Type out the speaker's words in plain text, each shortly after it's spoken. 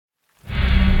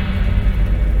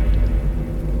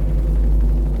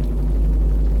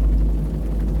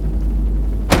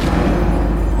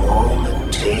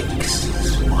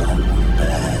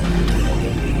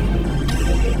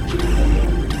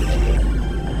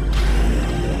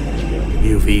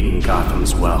You've eaten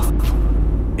Gotham's wealth,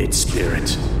 its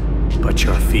spirit, but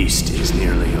your feast is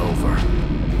nearly over.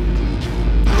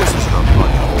 This isn't a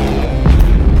blood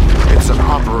hole. It's an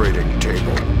operating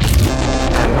table.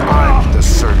 And I'm the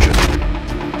surgeon.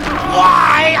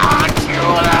 Why aren't you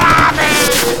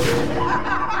laughing?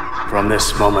 From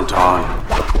this moment on,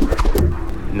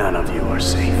 none of you are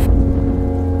safe.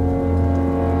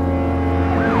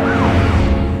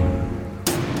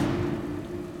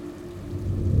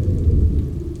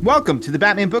 Welcome to the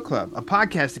Batman Book Club, a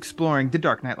podcast exploring the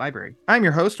Dark Knight Library. I'm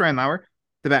your host, Ryan Lauer.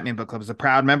 The Batman Book Club is a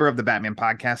proud member of the Batman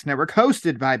Podcast Network,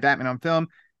 hosted by Batman on Film.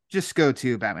 Just go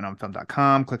to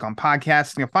batmanonfilm.com, click on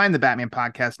podcasts, and you'll find the Batman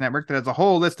Podcast Network that has a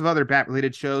whole list of other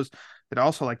Bat-related shows that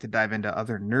also like to dive into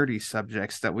other nerdy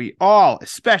subjects that we all,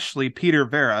 especially Peter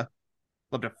Vera,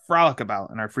 love to frolic about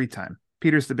in our free time.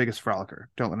 Peter's the biggest frolicker.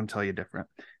 Don't let him tell you different.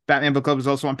 Batman Book Club is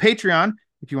also on Patreon.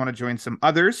 If you want to join some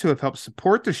others who have helped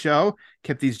support the show,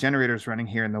 kept these generators running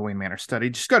here in the Wayne Manor study,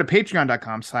 just go to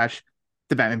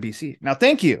patreon.com/thebatmanbc. Now,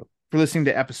 thank you for listening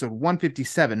to episode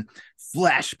 157,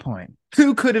 Flashpoint.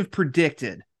 Who could have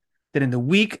predicted that in the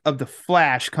week of The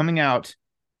Flash coming out,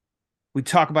 we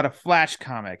talk about a Flash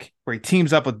comic where he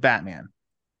teams up with Batman?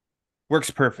 Works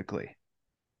perfectly.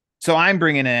 So I'm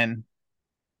bringing in,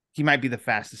 he might be the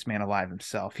fastest man alive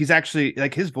himself. He's actually,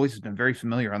 like, his voice has been very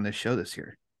familiar on this show this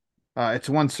year. It's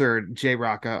one Sir J.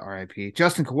 Rocca, R.I.P.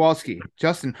 Justin Kowalski.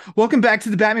 Justin, welcome back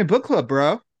to the Batman Book Club,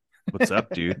 bro. What's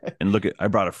up, dude? And look, I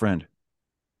brought a friend.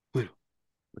 Oh,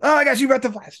 I got you brought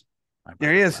the Flash.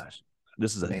 There he is. Flash.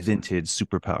 This is a Amazing. vintage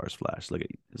superpowers Flash. Look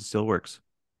at it. It still works.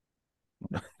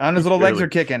 And his little legs are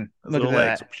kicking. Look at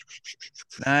legs. that.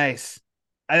 Nice.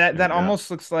 That almost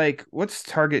looks like, what's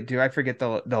Target do? I forget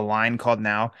the line called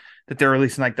now that they're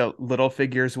releasing, like the little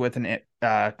figures with an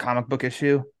comic book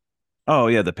issue. Oh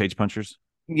yeah, the page punchers.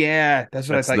 Yeah, that's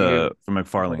what I thought. From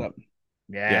McFarlane.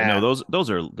 Yeah, no, those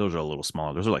are a little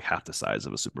smaller. Those are like half the size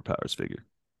of a superpowers figure.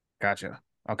 Gotcha.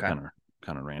 Okay,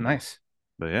 Kind of random. Nice.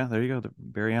 But yeah, there you go.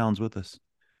 Barry Allen's with us.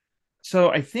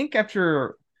 So I think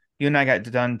after you and I got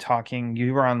done talking,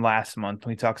 you were on last month.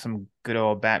 We talked some good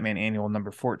old Batman Annual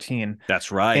number 14.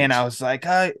 That's right. And I was like,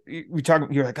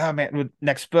 you're like, oh man,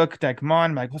 next book, like, come on.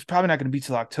 I'm like, well, it's probably not going to be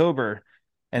till October.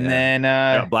 And then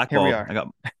blackballed. here we are. I got.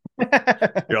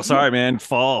 You're sorry, man.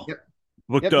 Fall. Yep.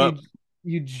 Looked up.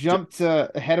 You jumped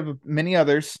ahead of many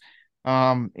others,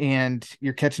 and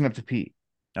you're catching up to Pete.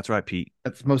 That's right, Pete.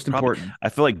 That's most important. I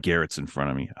feel like Garrett's in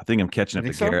front of me. I think I'm catching up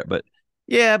to so? Garrett, but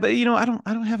yeah, but you know, I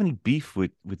don't have any beef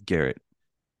with Garrett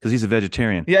because he's a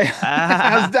vegetarian. Yeah,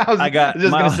 I was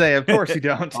just gonna say, of course you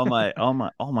don't.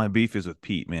 all my beef is with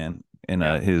Pete, man, and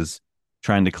his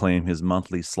trying to claim his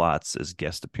monthly slots as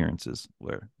guest appearances,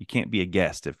 where you can't be a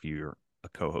guest if you're a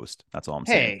co-host. That's all I'm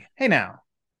saying. Hey now.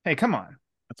 Hey, come on.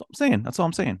 That's all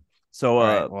I'm saying. So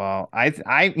right, well,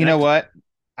 I you know what?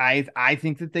 I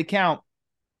think that they count.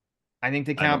 I think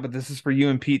they count, but this is for you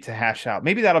and Pete to hash out.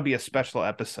 Maybe that'll be a special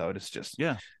episode. It's just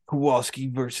Kowalski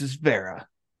versus Vera.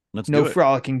 Let's no do it.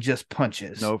 frolicking, just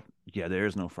punches. No, there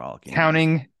is no frolicking.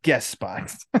 Counting guest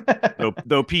spots.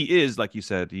 though Pete is, like you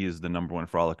said, he is the number one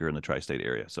frolicker in the tri-state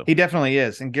area. So he definitely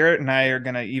is. And Garrett and I are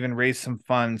gonna even raise some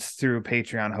funds through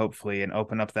Patreon, hopefully, and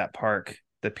open up that park,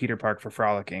 the Peter Park for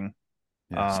frolicking,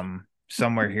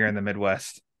 somewhere here in the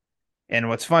Midwest. And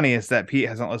what's funny is that Pete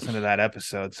hasn't listened to that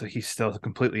episode, so he's still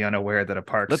completely unaware that a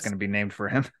park is going to be named for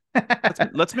him.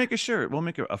 let's make a shirt. We'll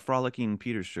make a frolicking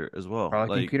Peter shirt as well.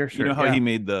 Frolicking Peter shirt. You know how he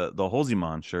made the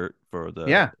Holzimon shirt for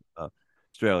the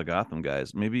Straight Outta Gotham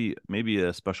guys. Maybe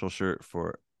a special shirt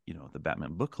for the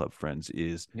Batman Book Club friends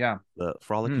is the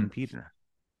frolicking Peter.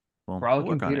 Well,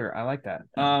 frolicking Peter. I like that.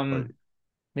 Maybe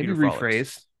Peter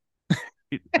rephrase.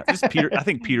 Just Peter. I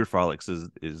think Peter Frolics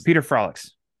is Peter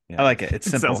Frolics. Yeah. I like it. It's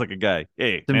simple. Sounds like a guy.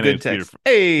 Hey, some good text.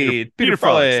 Peter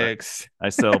Frolics. I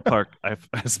sell I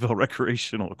sell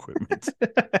recreational equipment.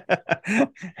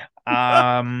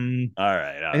 All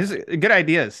right. Good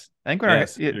ideas. I think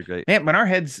you're great. When our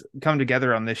heads come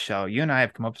together on this show, you and I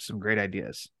have come up with some great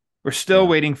ideas. We're still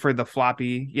waiting for the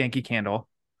floppy Yankee Candle.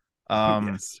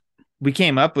 We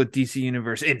came up with DC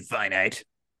Universe Infinite,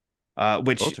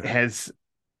 which has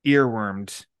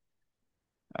earwormed.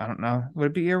 I don't know. Would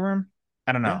it be earworm?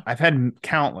 I don't know. Yeah. I've had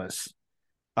countless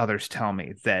others tell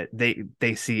me that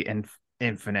they see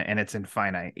infinite and it's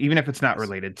infinite, even if it's not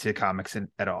related to comics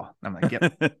at all. I'm like,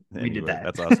 yep, we did that.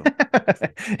 That's awesome.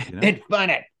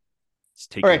 Infinite.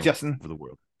 All right, Justin. For the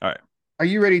world. All right. Are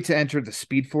you ready to enter the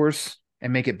Speed Force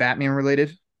and make it Batman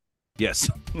related? Yes.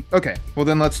 Okay. Well,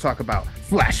 then let's talk about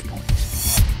Flashpoint.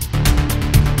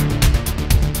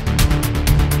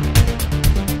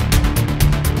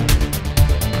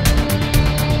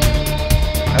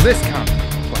 Now, this comic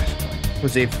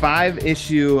was a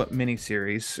 5-issue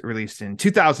miniseries released in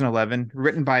 2011,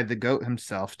 written by the GOAT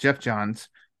himself, Jeff Johns,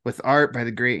 with art by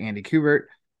the great Andy Kubert.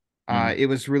 It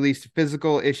was released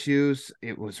physical issues.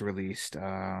 It was released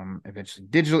eventually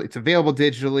digital. It's available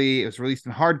digitally. It was released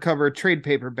in hardcover, trade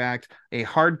paperback, a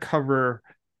hardcover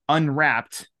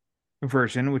unwrapped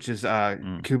version, which is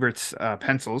Kubert's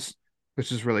pencils,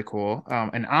 which is really cool.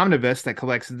 An omnibus that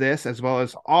collects this as well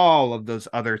as all of those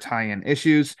other tie-in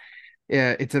issues.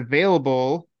 It's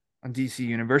available on DC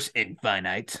Universe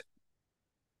Infinite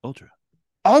Ultra.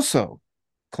 Also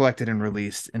collected and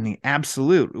released in the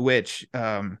Absolute, which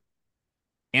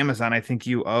Amazon, I think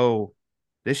you owe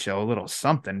this show a little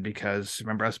something, because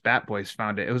remember us Bat Boys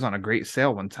found it. It was on a great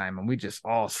sale one time and we just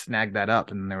all snagged that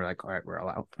up, and they were like, all right, we're all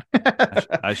out.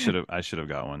 I should have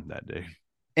got one that day.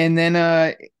 And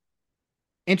then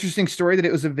interesting story that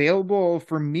it was available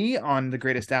for me on the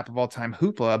greatest app of all time,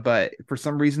 Hoopla, but for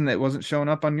some reason that wasn't showing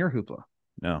up on your Hoopla.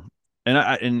 No.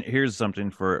 And here's something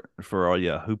for all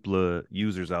you Hoopla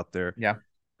users out there. Yeah.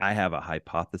 I have a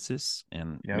hypothesis,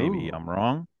 and maybe I'm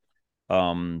wrong.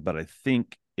 But I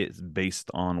think it's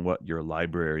based on what your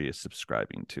library is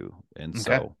subscribing to. And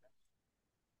so,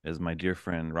 as my dear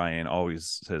friend Ryan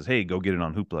always says, hey, go get it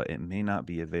on Hoopla. It may not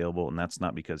be available, and that's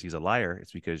not because he's a liar.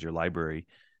 It's because your library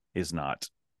is not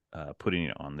putting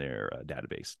it on their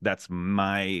database. That's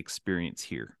my experience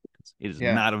here. It is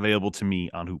not available to me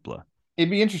on Hoopla. It'd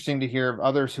be interesting to hear of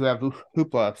others who have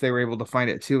Hoopla if they were able to find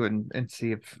it too, and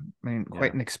see if,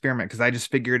 quite an experiment, because I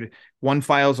just figured one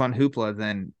file's on Hoopla,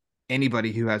 then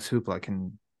anybody who has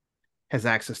Hoopla has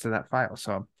access to that file.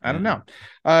 So I don't know.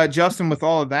 Justin, with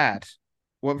all of that,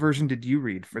 what version did you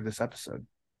read for this episode?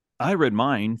 I read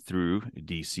mine through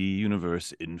DC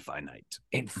Universe Infinite.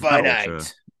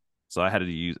 So I had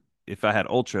to use, if I had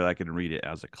Ultra, I could read it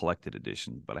as a collected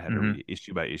edition, but I had to read it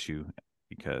issue by issue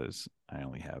because I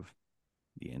only have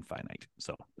the Infinite.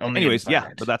 So anyways,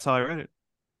 but that's how I read it.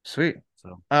 Sweet.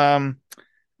 So I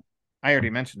already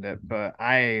mentioned it, but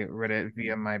I read it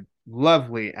via my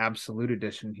lovely Absolute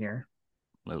edition here.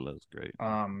 That was great.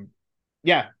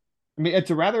 Yeah. I mean, it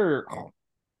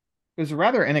was a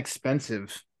rather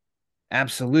inexpensive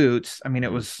Absolute. I mean,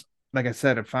 it was, like I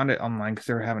said, I found it online because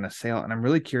they were having a sale, and I'm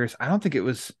really curious. I don't think it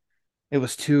was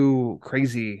too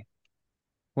crazy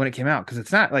when it came out, because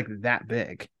it's not like that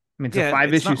big. I mean, it's a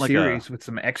 5-issue series with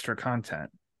some extra content.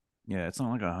 Yeah, it's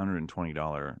not like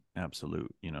 $120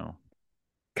 Absolute,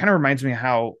 Kind of reminds me of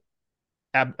how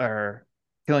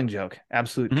Killing Joke,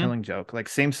 Killing Joke, like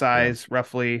same size,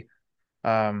 roughly.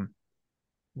 I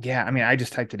mean, I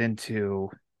just typed it into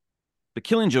the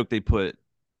Killing Joke. They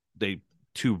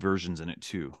 2 versions in it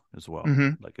too as well.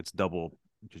 Like it's double,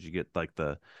 because you get like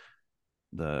the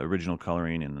original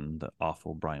coloring and then the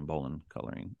awful Brian Boland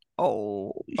coloring.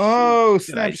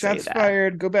 Snap, shots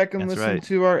fired. Go back and listen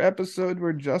to our episode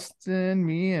where Justin,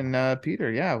 me, and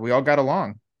Peter, we all got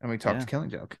along and we talked Killing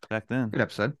Joke back then. Good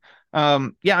episode.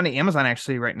 On the Amazon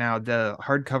actually right now, the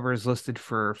hardcover is listed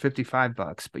for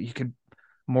 $55, but you could,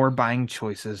 more buying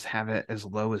choices, have it as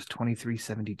low as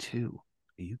 $23.72. Are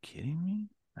you kidding me?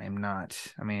 I am not.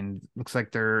 I mean, looks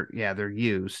like they're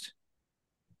used.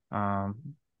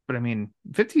 But I mean,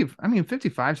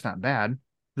 55 is not bad.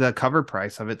 The cover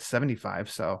price of it's $75,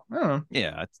 so I don't know.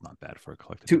 Yeah, it's not bad for a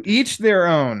collectible. To each their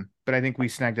own, but I think we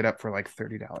snagged it up for like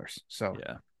 $30. So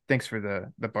thanks for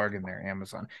the bargain there,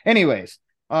 Amazon. Anyways,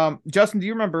 Justin, do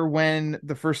you remember when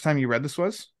the first time you read this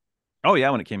was? Oh yeah,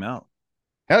 when it came out.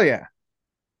 Hell yeah.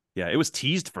 Yeah, it was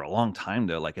teased for a long time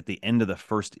though, like at the end of the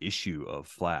first issue of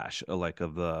Flash,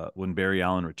 when Barry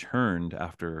Allen returned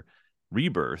after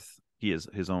Rebirth. He has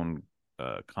his own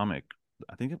comic.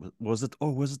 I think was it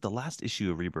the last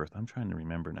issue of Rebirth? I'm trying to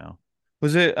remember now.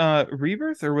 Was it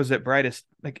Rebirth or was it Brightest?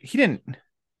 Like he didn't.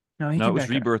 No, it was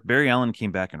Rebirth. Barry Allen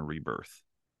came back in Rebirth,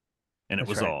 and it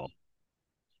was all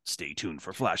stay tuned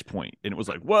for Flashpoint. And it was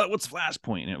like, what's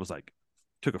Flashpoint? And it was like,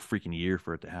 took a freaking year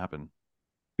for it to happen.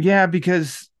 Yeah,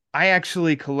 because I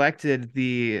actually collected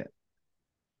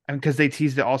because they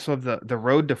teased it also of the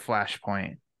road to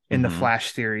Flashpoint in the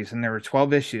Flash series, and there were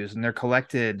 12 issues, and they're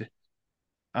collected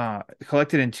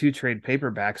in 2 trade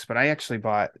paperbacks, but I actually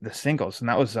bought the singles, and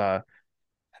that was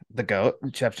the GOAT,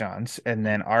 Jeff Johns, and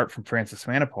then art from Francis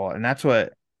Manapul. And that's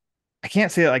what I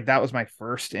can't say that was my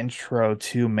first intro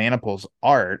to Manapul's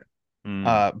art,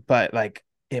 but like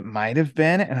it might have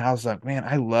been. And I was like, man,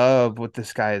 I love what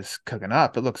this guy is cooking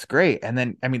up. It looks great. And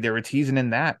then, I mean, they were teasing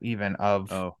in that even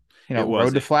of, Road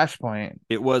to Flashpoint.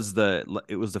 It was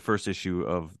the first issue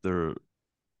of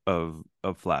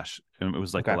Flash. And it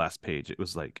was like the last page. It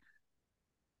was like,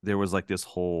 there was like this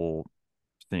whole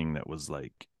thing that was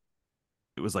like,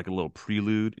 it was like a little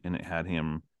prelude, and it had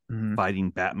him fighting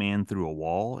Batman through a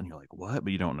wall, and you're like, what?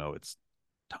 But you don't know it's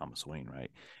Thomas Wayne,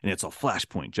 right? And it's a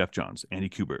Flashpoint, Jeff Johns, Andy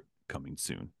Kubert coming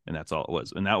soon, and that's all it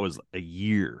was. And that was a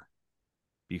year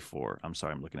before. I'm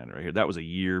sorry, I'm looking at it right here. That was a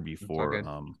year before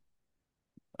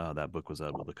that book was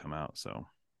able to come out. So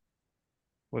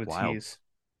what a tease.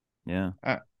 Yeah.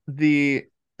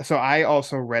 So I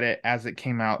also read it as it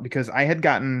came out because I had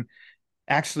gotten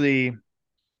actually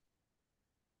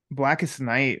Blackest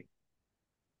Night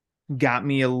got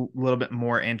me a little bit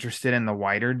more interested in the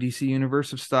wider DC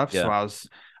universe of stuff. Yeah. So I was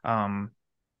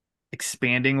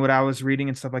expanding what I was reading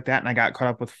and stuff like that. And I got caught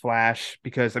up with Flash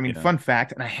because, I mean, fun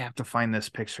fact, and I have to find this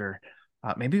picture.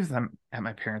 Maybe if I'm at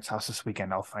my parents' house this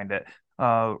weekend, I'll find it.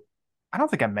 I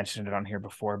don't think I mentioned it on here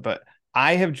before, but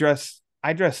I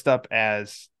dressed up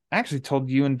as, I actually told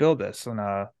you and Bill this on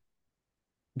a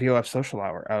VOF social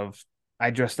hour I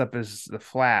dressed up as the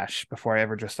Flash before I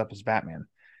ever dressed up as Batman.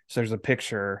 So there's a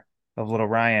picture of little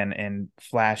Ryan in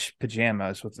Flash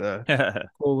pajamas with a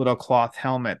cool little cloth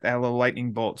helmet, that little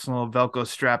lightning bolts, and a little Velcro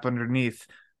strap underneath.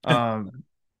 I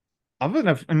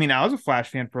was a Flash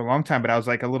fan for a long time, but I was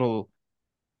like a little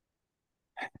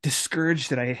discouraged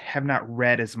that I have not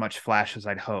read as much Flash as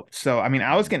I'd hoped. So, I mean,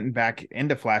 I was getting back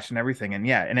into Flash and everything, and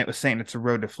it was saying it's a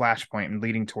road to Flashpoint and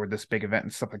leading toward this big event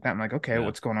and stuff like that. I'm like, okay,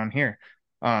 what's going on here?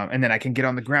 And then I can get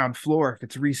on the ground floor if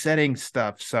it's resetting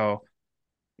stuff. So,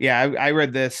 yeah, I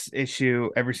read this issue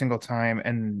every single time,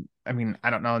 and I mean, I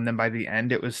don't know. And then by the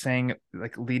end, it was saying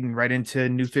like leading right into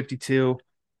New 52,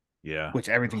 which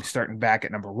everything's starting back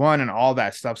at #1 and all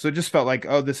that stuff. So it just felt like,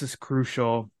 oh, this is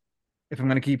crucial. If I'm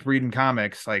going to keep reading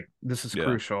comics, like this is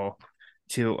crucial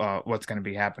to what's going to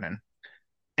be happening.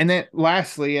 And then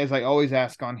lastly, as I always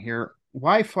ask on here,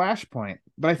 why Flashpoint?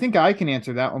 But I think I can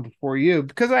answer that one before you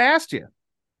because I asked you.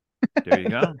 There you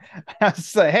go. I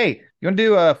was like, hey, you want to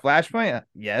do a Flashpoint?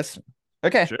 Yes.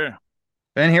 Okay. Sure.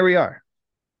 And here we are.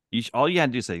 All you had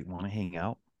to do is say, want to hang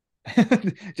out?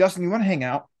 Justin, you want to hang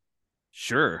out?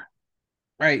 Sure.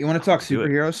 All right. You want to talk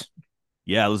superheroes?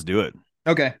 Yeah, let's do it.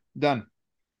 Okay. Done.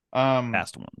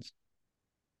 Past ones.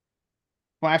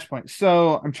 Flashpoint.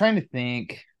 So I'm trying to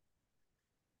think.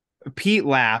 Pete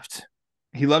laughed.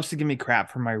 He loves to give me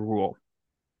crap for my rule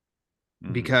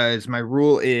because my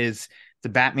rule is the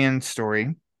Batman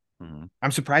story.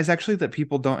 I'm surprised actually that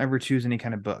people don't ever choose any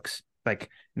kind of books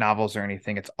like novels or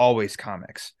anything. It's always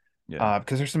comics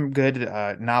because there's some good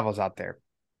novels out there,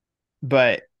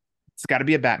 but it's got to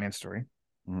be a Batman story.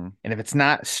 And if it's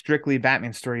not strictly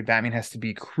Batman story, Batman has to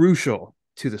be crucial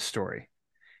to the story.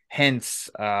 Hence,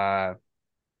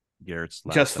 Garrett's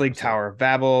Just League episode. Tower of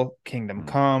Babel, Kingdom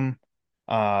Come,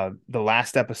 the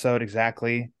last episode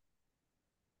exactly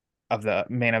of the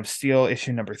Man of Steel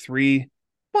issue #3,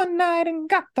 One Night in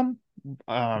Gotham.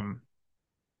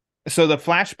 So the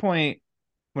Flashpoint,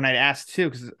 when I'd asked too,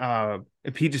 because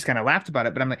he just kind of laughed about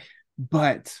it, but I'm like,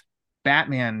 but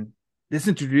Batman, this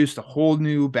introduced a whole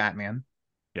new Batman.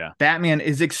 Yeah, Batman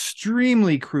is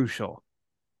extremely crucial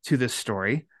to this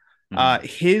story. I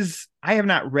have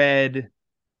not read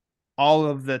all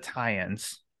of the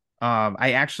tie-ins.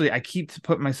 I keep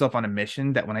putting myself on a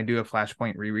mission that when I do a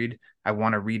Flashpoint reread, I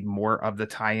want to read more of the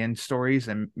tie-in stories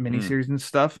and miniseries and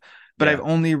stuff. But I've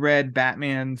only read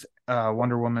Batman's,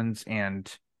 Wonder Woman's,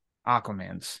 and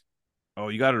Aquaman's. Oh,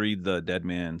 you got to read the Dead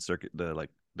Man Circuit,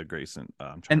 the Grayson.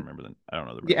 I'm trying to remember the. I don't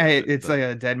know the. Yeah, it's like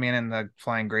a Dead Man and the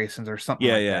Flying Graysons or something.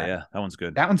 Yeah. That one's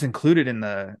good. That one's included in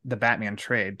the Batman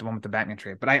trade, the one with the Batman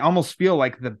trade. But I almost feel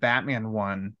like the Batman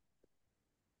one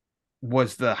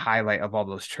was the highlight of all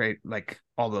those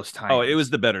all those times. Oh, it was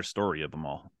the better story of them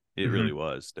all. It really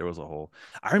was. There was a whole.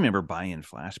 I remember buying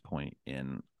Flashpoint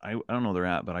in. I don't know where they're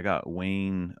at, but I got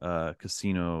Wayne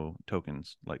casino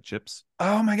tokens, like chips.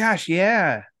 Oh my gosh,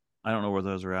 yeah. I don't know where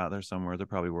those are at. They're somewhere. They're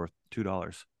probably worth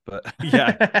 $2. But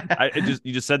yeah,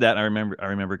 you just said that, and I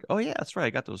remember. Oh yeah, that's right. I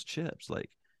got those chips.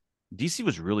 Like DC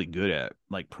was really good at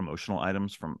like promotional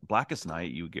items. From Blackest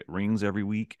Night, you would get rings every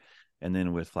week, and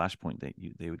then with Flashpoint,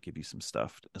 they would give you some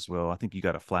stuff as well. I think you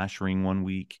got a Flash ring one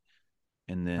week,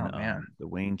 and then the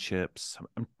Wayne chips.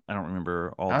 I don't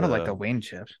remember all. I don't like the Wayne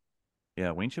chips.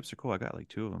 Yeah, Wayne chips are cool. I got like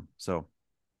 2 of them. So.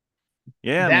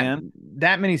 Yeah, man.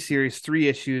 That miniseries, 3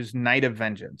 issues, Night of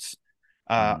Vengeance.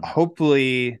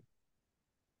 Hopefully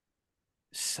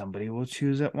somebody will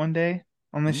choose it one day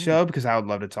on the show because I would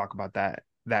love to talk about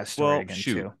that story again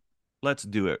too. Let's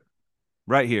do it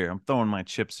right here. I'm throwing my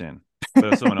chips in,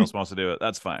 but if someone else wants to do it,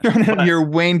 that's fine. Your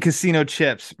Wayne Casino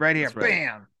chips right here. Right.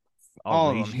 Bam.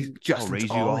 I'll raise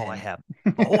you all I have.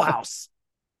 The whole house.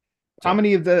 So, how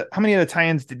many of the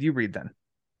tie-ins did you read then?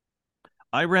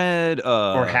 I read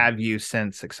or have you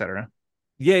since, etc.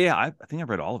 Yeah. I think I've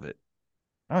read all of it.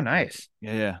 Oh, nice.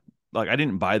 Yeah. Like I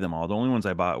didn't buy them all. The only ones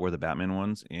I bought were the Batman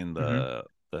ones and the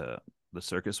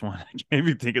circus one. I can't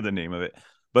even think of the name of it.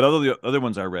 But the other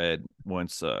ones I read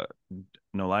once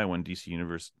no lie, when DC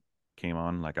Universe came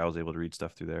on, like I was able to read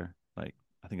stuff through there. Like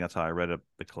I think that's how I read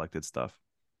the collected stuff.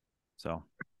 So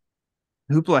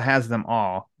Hoopla has them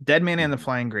all. Dead Man and the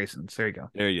Flying Graysons. There you go.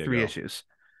 There you 3 go. issues.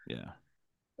 Yeah.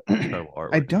 Incredible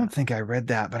artwork. I don't think I read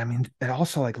that, but I mean, it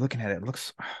also like looking at it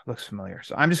looks familiar.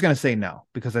 So I'm just gonna say no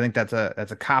because I think that's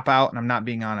a cop out, and I'm not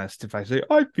being honest if I say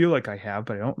I feel like I have,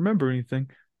 but I don't remember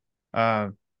anything.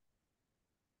 But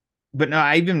no,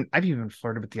 I've even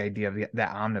flirted with the idea of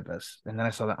that omnibus, and then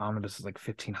I saw that omnibus is like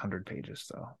 1,500 pages.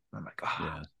 So I'm like, oh,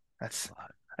 yeah, that's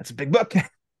a big book.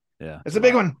 Yeah, it's a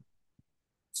big one.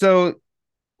 So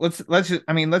let's just,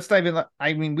 let's dive in.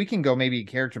 I mean, we can go maybe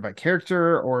character by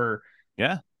character or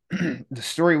the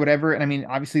story, whatever. And I mean,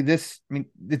 obviously it's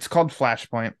called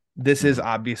Flashpoint. This is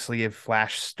obviously a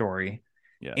Flash story.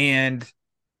 Yeah. And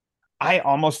I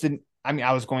almost didn't,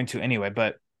 I was going to anyway,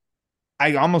 but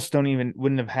I almost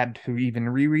wouldn't have had to even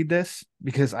reread this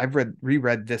because I've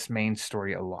reread this main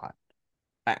story a lot.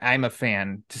 I'm a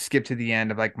fan. To skip to the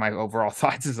end of like my overall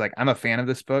thoughts is like, I'm a fan of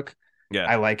this book. Yeah.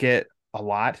 I like it a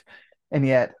lot. And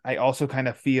yet I also kind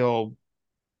of feel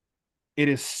it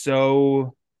is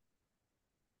so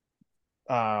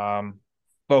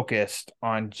focused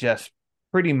on just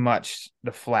pretty much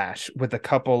the Flash with a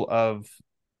couple of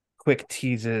quick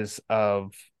teases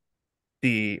of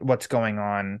what's going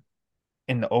on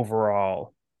in the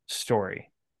overall story,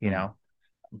 you know,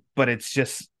 but it's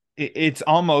just it's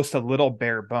almost a little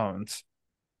bare bones.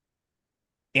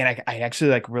 And I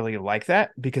actually like really like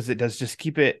that because it does just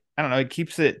keep it, I don't know, it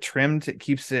keeps it trimmed, it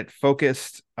keeps it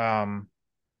focused.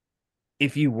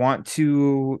 If you want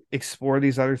to explore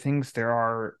these other things, there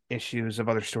are issues of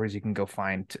other stories you can go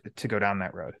find to go down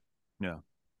that road. Yeah.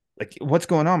 Like what's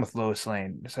going on with Lois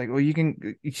Lane? It's like, well,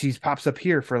 she pops up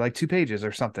here for like 2 pages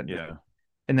or something. Yeah.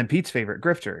 And then Pete's favorite,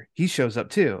 Grifter, he shows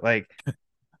up too. Like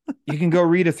you can go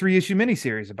read a 3-issue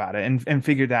miniseries about it and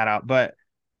figure that out. But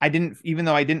even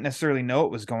though I didn't necessarily know what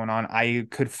was going on, I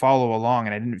could follow along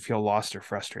and I didn't feel lost or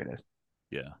frustrated.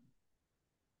 Yeah.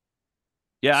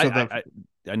 Yeah. So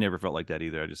I never felt like that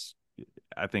either.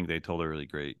 I think they told a really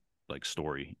great like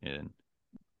story, and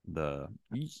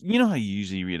you know how you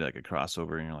usually read like a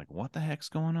crossover and you're like, what the heck's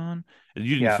going on? And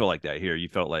you didn't feel like that here. You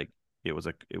felt like it was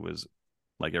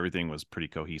like everything was pretty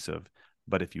cohesive.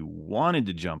 But if you wanted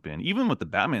to jump in, even with the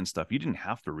Batman stuff, you didn't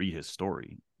have to read his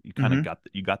story. You kind of got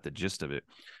the gist of it.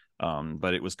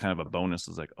 But it was kind of a bonus.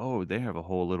 It's like, oh, they have a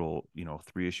whole little,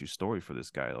 3-issue story for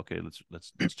this guy. Okay,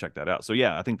 let's check that out. So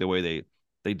yeah, I think the way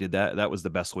they did that was the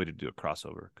best way to do a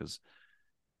crossover, because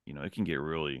it can get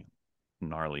really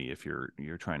gnarly if you're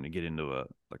trying to get into a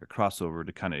crossover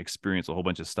to kind of experience a whole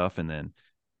bunch of stuff, and then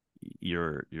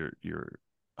you're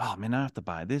oh man, I have to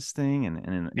buy this thing,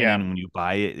 and then when you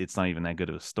buy it, it's not even that good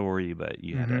of a story, but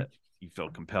you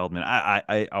felt compelled. Man,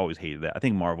 I always hated that. I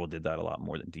think Marvel did that a lot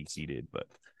more than DC did, but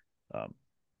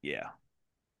yeah.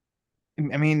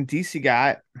 I mean,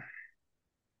 I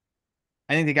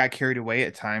think they got carried away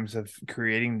at times of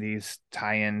creating these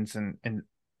tie-ins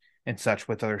and such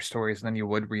with other stories, and then you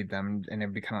would read them and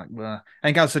it'd be kind of like, well, I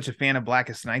think I was such a fan of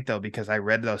Blackest Night though, because I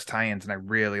read those tie-ins and I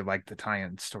really liked the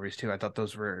tie-in stories too. I thought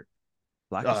those were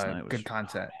Blackest Night good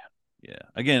content. Oh, yeah.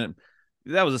 Again,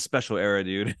 that was a special era,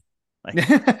 dude. Like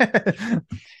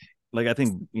I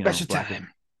think, special time.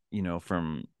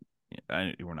 From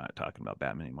we're not talking about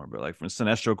Batman anymore, but like from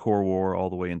Sinestro Corps War all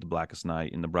the way into Blackest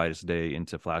Night, in The Brightest Day,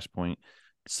 into Flashpoint,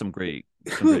 some great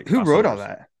who wrote all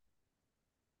that?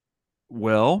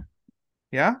 Well,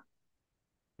 yeah.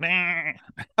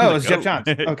 Oh, it was Jeff Johns.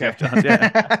 Okay. Jeff Johns,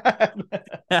 yeah.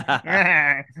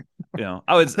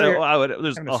 I would.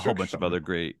 There's a whole bunch of other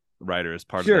great writers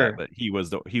part of that, but he was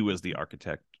the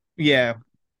architect. Yeah,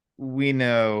 we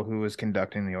know who was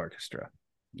conducting the orchestra.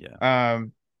 Yeah.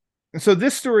 So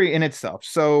this story in itself.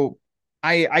 So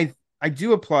I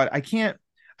do applaud. I can't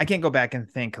go back and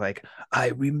think like I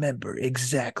remember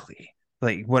exactly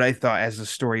like what I thought as the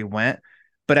story went.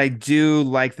 But I do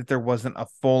like that there wasn't a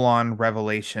full-on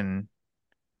revelation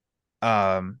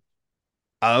of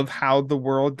how the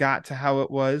world got to how it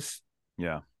was.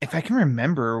 Yeah. If I can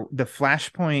remember the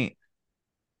Flashpoint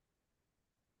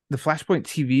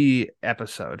TV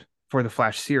episode for the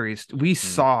Flash series, we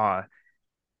saw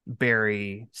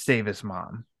Barry save his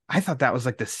mom. I thought that was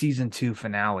like the season 2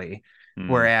 finale,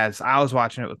 whereas I was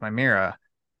watching it with my Mira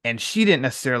and she didn't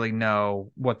necessarily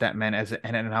know what that meant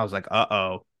and I was like,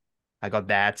 uh-oh. I go,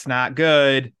 that's not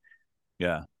good.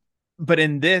 Yeah. but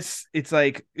in this, it's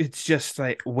like it's just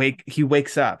like he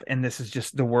wakes up, and this is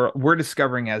just the world we're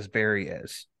discovering as Barry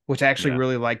is, which I actually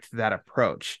really liked that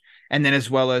approach. And then as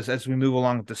well as we move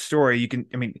along with the story, you can,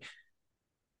 I mean,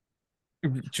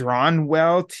 drawn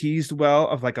well, teased well,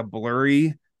 of like a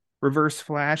blurry Reverse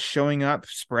Flash showing up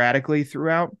sporadically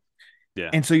throughout.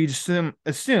 Yeah. And so you just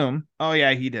assume, oh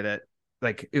yeah, he did it.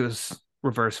 Like it was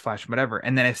Reverse Flash, whatever.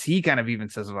 And then as he kind of even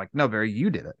says, like, no, Barry, you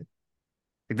did it.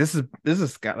 Like this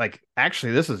is got like,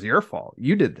 actually, this is your fault.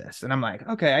 You did this. And I'm like,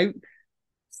 okay,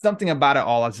 something about it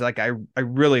all is like I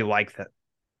really like that,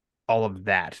 all of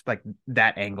that, like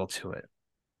that angle to it.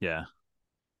 Yeah.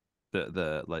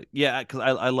 The like, yeah, because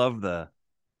I love the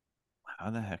how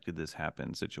the heck did this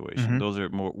happen situation. Those are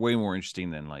way more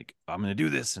interesting than like, I'm gonna do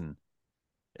this and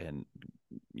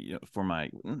you know, for my,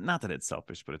 not that it's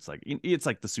selfish, but it's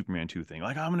like the Superman 2 thing,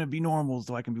 like, I'm gonna be normal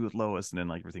so I can be with Lois, and then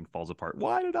like everything falls apart.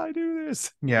 Why did I do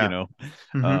this? Yeah. You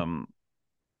know.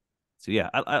 So yeah,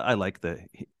 I like the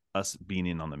us being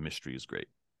in on the mystery is great,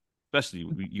 especially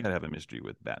you gotta have a mystery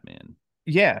with Batman.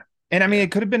 Yeah. And I mean,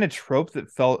 it could have been a trope that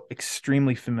felt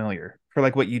extremely familiar for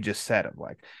like what you just said of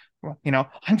like, well, you know,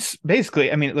 I'm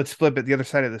basically, I mean, let's flip it the other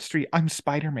side of the street. I'm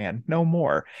Spider-Man, no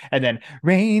more. And then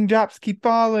raindrops keep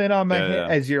falling on my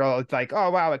head as you're all, it's like,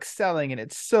 oh, wow, excelling. And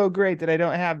it's so great that I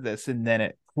don't have this. And then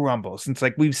it crumbles. And it's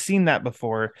like, we've seen that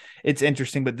before. It's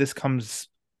interesting, but this comes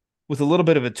with a little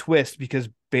bit of a twist because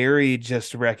Barry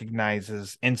just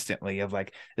recognizes instantly of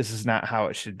like, this is not how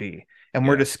it should be. And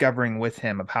we're discovering with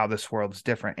him of how this world's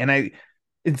different.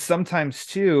 And sometimes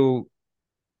too,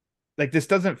 like this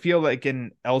doesn't feel like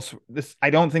I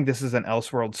don't think this is an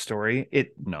Elseworld story.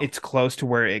 It's close to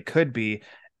where it could be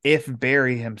if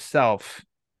Barry himself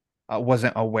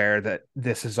wasn't aware that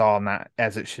this is all not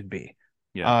as it should be.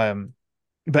 Yeah.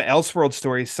 But Elseworld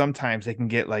stories, sometimes they can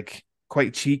get like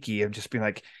quite cheeky of just being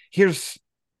like, here's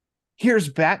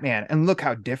Batman, and look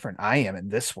how different I am in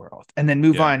this world, and then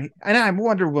move on. And I'm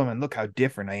Wonder Woman, look how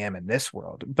different I am in this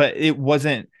world. But it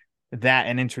wasn't that,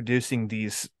 and introducing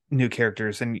these new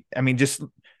characters, and I mean, just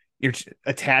you're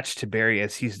attached to Barry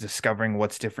as he's discovering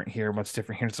what's different here, what's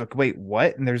different here. It's like, wait,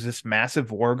 what? And there's this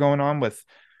massive war going on with,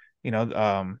 you know,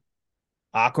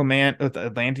 Aquaman with the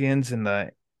Atlanteans and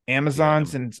the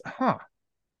Amazons, and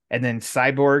and then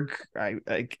Cyborg,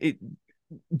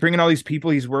 bringing all these people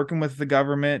he's working with the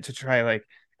government to try, like,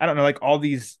 I don't know, like all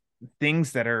these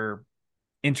things that are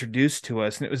introduced to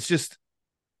us. And it was just,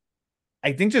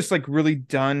 I think, just like really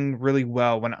done really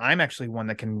well, when I'm actually one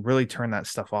that can really turn that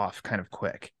stuff off kind of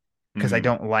quick because I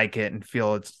don't like it and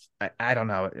feel it's, I don't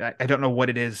know. I don't know what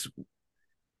it is.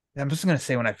 I'm just going to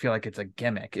say when I feel like it's a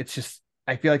gimmick. It's just,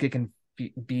 I feel like it can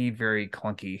be very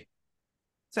clunky.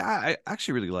 So I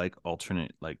actually really like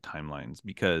alternate like timelines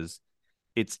because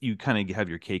it's, you kind of have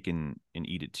your cake and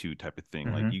eat it too type of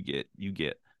thing. Like you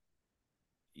get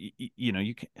you know,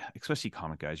 you can, especially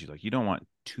comic guys, you don't want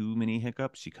too many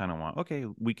hiccups. You kind of want, okay,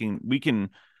 we can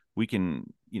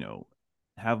you know,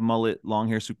 have mullet long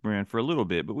hair Superman for a little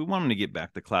bit, but we want him to get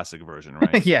back the classic version,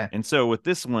 right? Yeah. And so with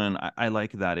this one, I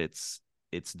like that it's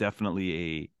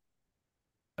definitely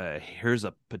here's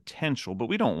a potential, but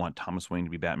we don't want Thomas Wayne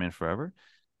to be Batman forever.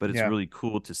 But it's really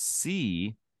cool to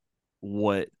see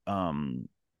what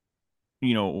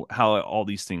you know, how all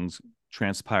these things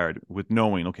transpired, with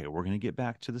knowing, okay, we're going to get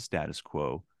back to the status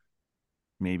quo.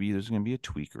 Maybe there's going to be a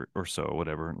tweak or so,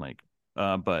 whatever. Like,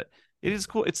 but it is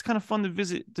cool. It's kind of fun to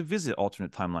visit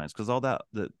alternate timelines, because all that,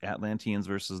 the Atlanteans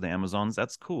versus the Amazons,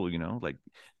 that's cool. You know, like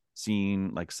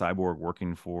seeing like Cyborg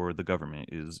working for the government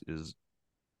is,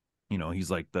 you know, he's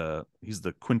the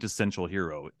quintessential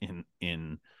hero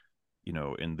in you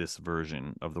know, in this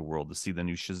version of the world. To see the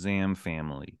new Shazam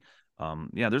family,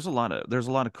 there's a lot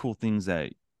of cool things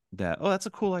that oh, that's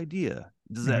a cool idea.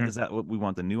 Is that what we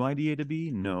want the new idea to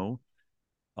be? No.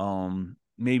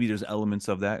 Maybe there's elements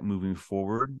of that moving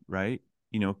forward, right?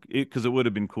 You know, because it would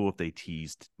have been cool if they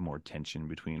teased more tension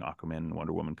between Aquaman and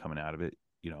Wonder Woman coming out of it.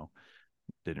 You know,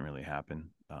 didn't really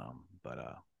happen. But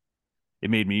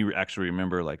it made me actually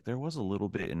remember, like, there was a little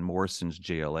bit in Morrison's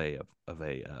JLA of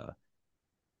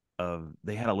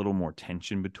they had a little more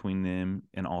tension between them,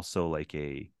 and also like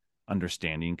a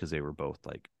understanding, because they were both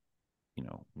like, you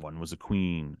know, one was a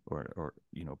queen or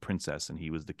you know, princess, and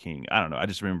he was the king. I don't know. I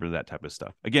just remember that type of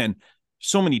stuff. Again,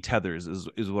 so many tethers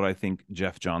is what I think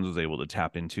Jeff Johns was able to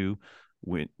tap into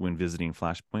when visiting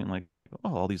Flashpoint. Like,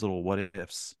 oh, all these little what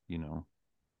ifs, you know.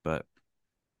 But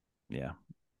yeah,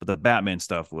 but the Batman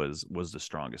stuff was the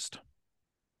strongest.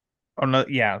 Oh no,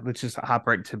 yeah. Let's just hop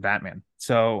right to Batman.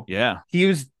 So yeah, he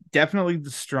was definitely the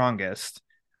strongest.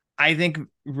 I think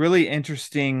really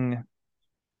interesting.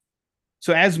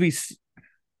 So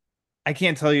I I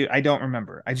can't tell you. I don't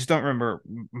remember. I just don't remember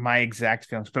my exact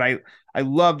feelings. But I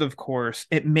loved, of course.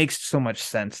 It makes so much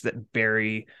sense that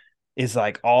Barry is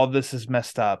like, all this is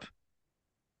messed up.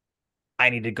 I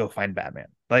need to go find Batman.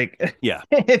 Like, yeah,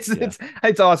 it's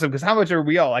awesome because how much are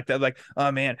we all like that? Like,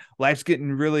 oh man, life's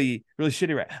getting really really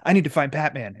shitty. Right, I need to find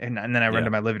Batman, and then I run to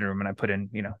my living room and I put in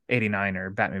 89 or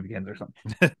Batman Begins or something.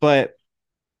 But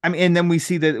I mean, and then we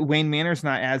see that Wayne Manor's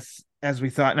not as we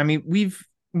thought. And I mean, we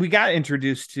got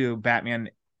introduced to Batman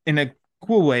in a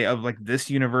cool way of like this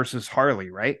universe's Harley,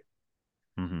 right?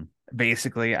 Mm-hmm.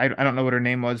 Basically, I don't know what her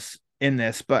name was in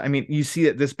this, but I mean, you see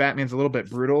that this Batman's a little bit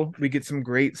brutal. We get some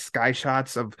great sky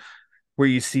shots of where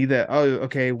you see that, oh,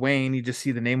 okay, Wayne, you just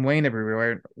see the name Wayne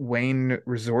everywhere. Wayne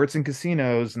Resorts and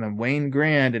Casinos, and then Wayne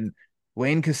Grand and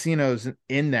Wayne Casinos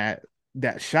in that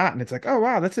shot. And it's like, oh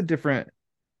wow, that's a different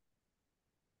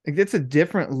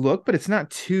look, but it's not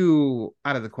too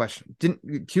out of the question.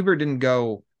 Kubrick didn't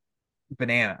go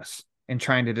bananas in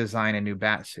trying to design a new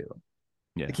bat suit.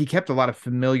 Yeah. Like he kept a lot of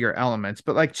familiar elements,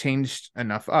 but like changed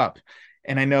enough up.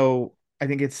 And I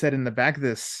think it's said in the back of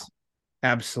this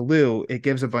Absolute, it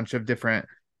gives a bunch of different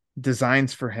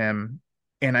designs for him.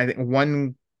 And I think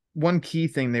one key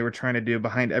thing they were trying to do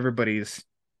behind everybody's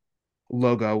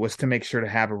logo was to make sure to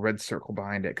have a red circle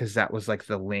behind it, because that was like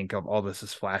the link of all this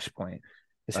is Flashpoint,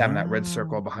 is having that red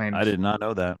circle behind. I did not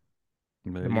know that.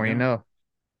 The more you know.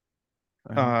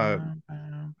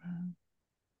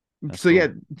 So cool. yeah,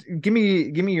 give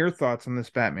me your thoughts on this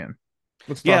Batman.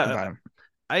 Let's talk about him.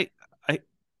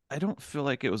 I don't feel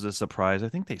like it was a surprise. I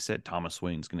think they said Thomas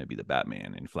Wayne's going to be the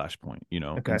Batman in Flashpoint,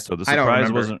 Okay. And so the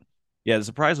surprise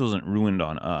wasn't ruined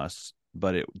on us,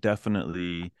 but it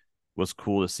definitely was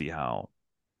cool to see how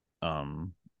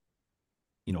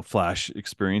Flash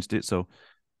experienced it. So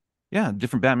yeah,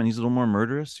 different Batman. He's a little more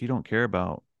murderous. He don't care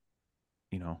about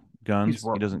guns.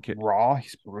 He doesn't care. Raw.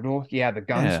 He's brutal. Yeah, the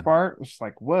guns part was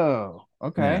like, whoa,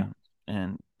 okay.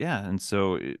 And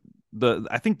so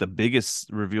I think the biggest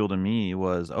reveal to me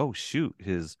was, oh shoot,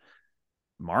 his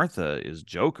Martha is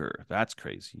Joker. That's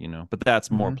crazy, But that's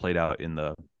more played out in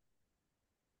the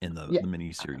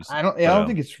miniseries. I don't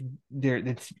think it's there.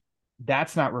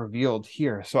 That's not revealed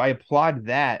here. So I applaud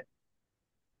that,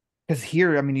 because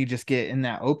here, I mean, you just get in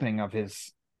that opening of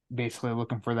his basically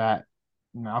looking for that.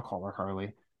 I'll call her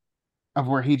Harley, of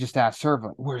where he just asked her,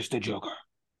 like, "Where's the Joker?"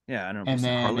 Yeah, I don't know. And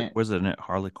then was it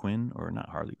Harley Quinn or not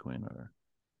Harley Quinn or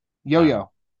Yo-Yo?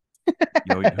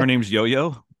 Her name's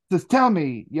Yo-Yo. Just tell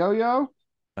me, Yo-Yo.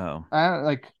 Oh,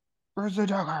 like, where's the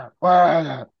Joker?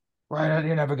 Why did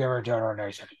you never give her a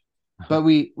donation? But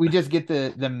we just get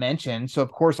the mention, so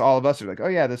of course all of us are like, oh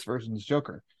yeah, this version's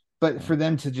Joker. But for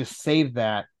them to just save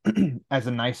that as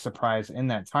a nice surprise in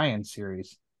that tie-in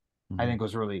series, I think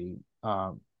was really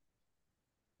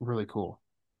really cool.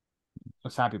 I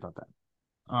was happy about that.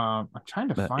 I'm trying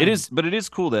to find it is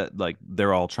cool that like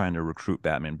they're all trying to recruit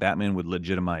Batman. Batman would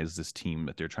legitimize this team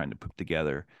that they're trying to put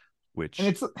together, which, and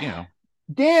it's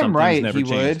damn right he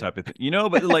would, type of thing,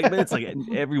 but it's like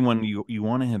everyone, you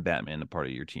want to have Batman a part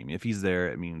of your team. If he's there,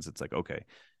 it means it's like, okay,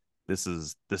 this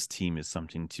team is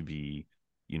something to be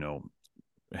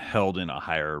held in a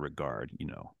higher regard.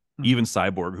 Even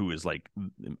Cyborg, who is like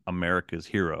America's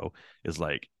hero, is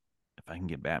like, if I can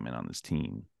get Batman on this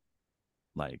team,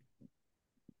 like,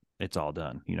 it's all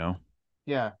done,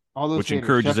 Yeah, all those, which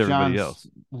encourages Jeff everybody Johns else.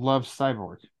 Loves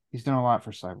Cyborg. He's done a lot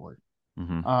for Cyborg.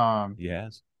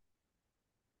 Yes.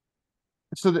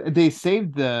 So they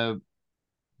saved the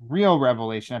real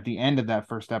revelation at the end of that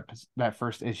first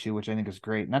issue, which I think is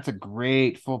great, and that's a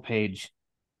great full page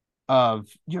of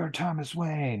 "You're Thomas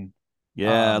Wayne."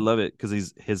 Yeah, I love it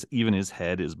because his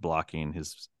head is blocking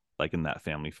his, like in that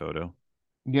family photo.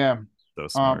 Yeah, so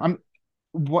smart.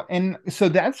 And so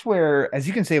that's where, as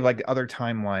you can say, like other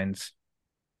timelines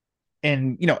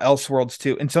and Elseworlds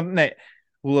too, and something that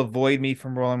will avoid me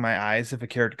from rolling my eyes if a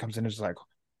character comes in and is like,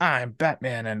 I'm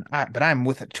Batman but I'm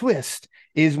with a twist,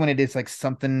 is when it is like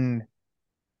something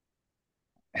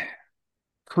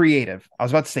creative. I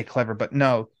was about to say clever, but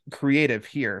no, creative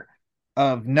here.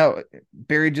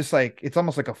 Barry just like, it's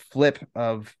almost like a flip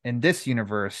of, in this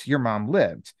universe your mom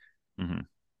lived, in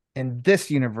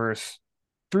this universe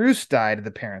Bruce died,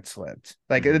 the parents lived.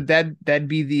 Like that'd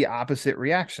be the opposite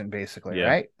reaction, basically,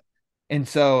 right? And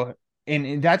so,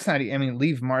 and that's not, I mean,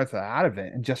 leave Martha out of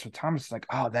it, and just with Thomas, it's like,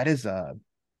 oh, that is an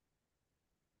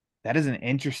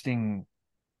interesting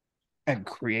and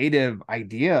creative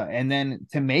idea. And then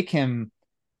to make him,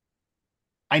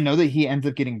 I know that he ends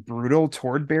up getting brutal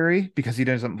toward Barry because he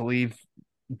doesn't believe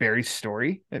Barry's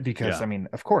story. Because I mean,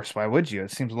 of course, why would you?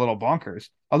 It seems a little bonkers.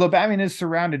 Although Batman is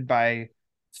surrounded by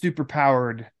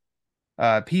superpowered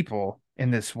people in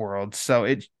this world. So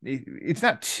it's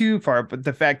not too far, but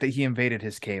the fact that he invaded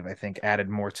his cave, I think, added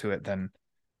more to it than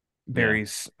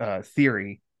Barry's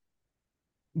theory.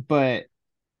 But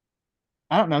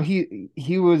I don't know.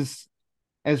 He was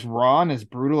as raw and as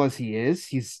brutal as he is.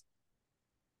 He's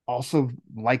also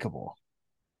likable.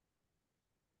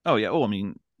 Oh yeah. Oh, I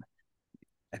mean,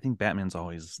 I think Batman's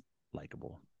always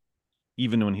likable,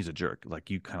 even when he's a jerk.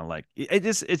 Like you kind of like it.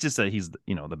 It's just that he's the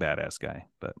badass guy.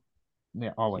 But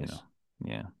yeah, always.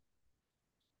 Yeah.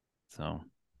 So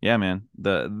yeah, man,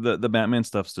 the Batman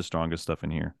stuff's the strongest stuff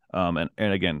in here. And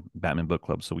again, Batman book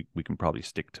club, so we can probably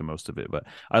stick to most of it. But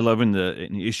I love in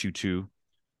issue 2,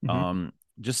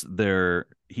 just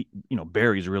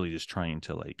Barry's really just trying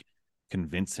to like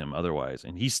convince him otherwise,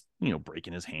 and he's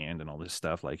breaking his hand and all this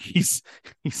stuff. Like he's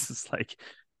just like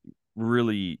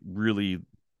really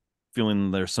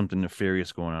feeling there's something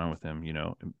nefarious going on with him,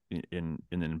 and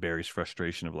then Barry's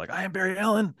frustration of like, I am Barry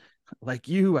Allen, like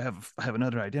you, I have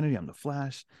another identity, I'm the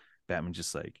Flash. Batman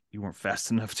just like, you weren't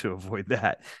fast enough to avoid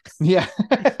that. Yeah.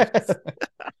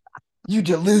 You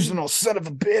delusional son of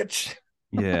a bitch.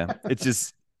 Yeah, it's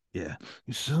just, yeah,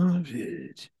 you son of a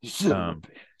bitch, you son of a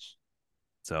bitch.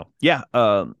 So yeah,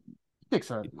 he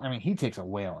takes a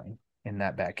whaling in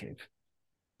that Batcave.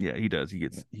 Yeah, he does. He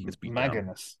gets beat My down.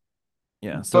 Goodness.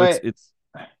 Yeah, so but it's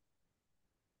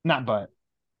not, but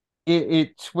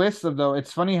it twists of though.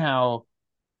 It's funny how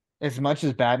as much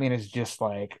as Batman is just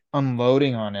like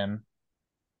unloading on him,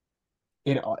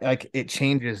 it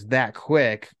changes that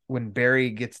quick when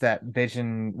Barry gets that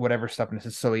vision, whatever stuff, and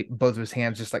both of his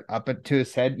hands just like up to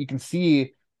his head. You can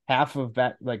see half of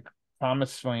that, like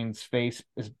Thomas Wayne's face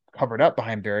is covered up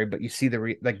behind Barry, but you see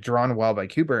like drawn well by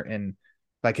Kubert, and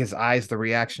like his eyes, the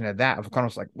reaction to that of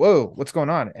Connor's like, whoa, what's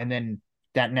going on? And then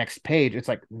that next page, it's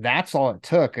like that's all it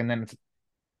took, and then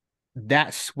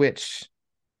that switched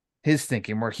his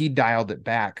thinking where he dialed it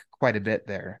back quite a bit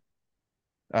there.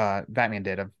 Batman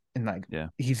did, and like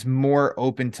he's more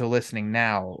open to listening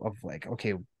now. Of like,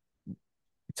 okay,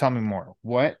 tell me more.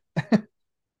 What?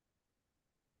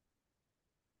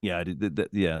 Yeah,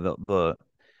 the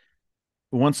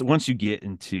once you get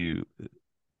into,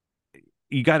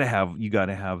 you got to have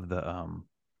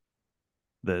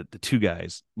the two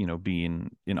guys,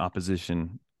 being in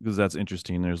opposition, because that's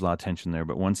interesting. There's a lot of tension there,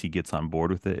 but once he gets on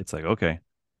board with it, it's like, okay,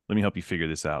 let me help you figure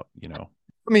this out. Let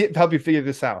me help you figure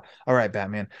this out. All right,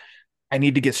 Batman, I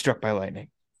need to get struck by lightning.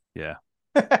 Yeah.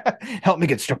 Help me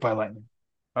get struck by lightning.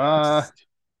 Just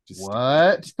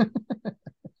what?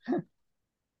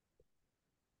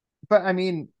 But I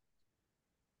mean,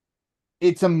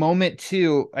 it's a moment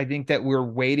too, I think, that we're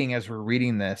waiting as we're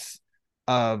reading this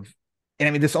and I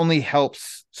mean, this only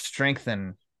helps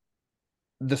strengthen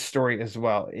the story as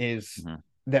well, is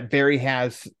that Barry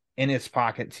has in his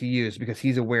pocket to use, because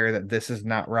he's aware that this is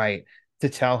not right, to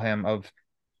tell him of,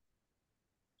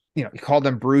 he called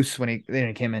him Bruce when he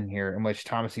came in here, in which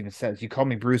Thomas even says, you called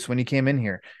me Bruce when you came in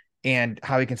here, and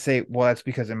how he can say, well, that's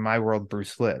because in my world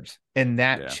Bruce lives, and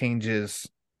that changes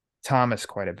Thomas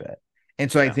quite a bit.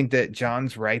 And so I think that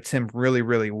Johns writes him really,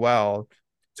 really well,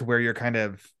 to where you're kind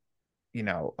of,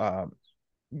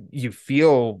 you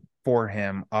feel for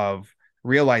him of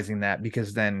realizing that,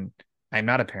 because then I'm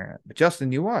not a parent, but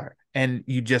Justin, you are. And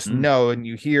you just know, and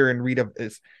you hear and read of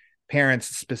his parents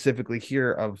specifically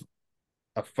here of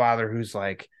a father who's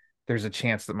like, there's a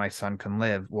chance that my son can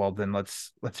live. Well, then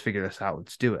let's figure this out.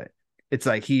 Let's do it. It's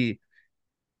like he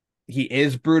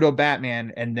is brutal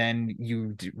Batman, and then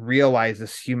you realize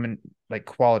this human like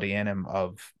quality in him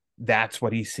of that's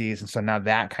what he sees, and so now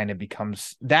that kind of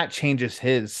changes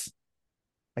his,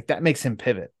 like, that makes him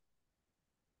pivot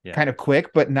kind of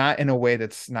quick, but not in a way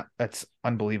that's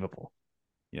unbelievable.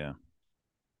 I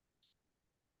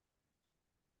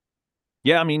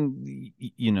mean,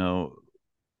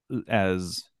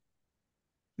 as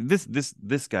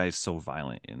this guy is so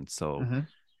violent and so I'm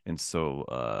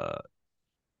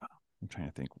trying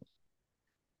to think,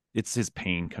 it's his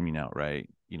pain coming out, right?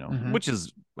 Which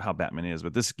is how Batman is,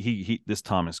 but this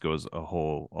Thomas goes a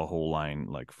whole line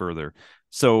like further.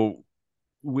 So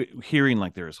hearing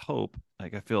like there's hope,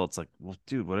 like I feel it's like, well,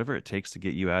 dude, whatever it takes to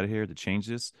get you out of here, to change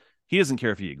this. He doesn't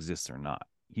care if he exists or not.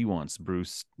 He wants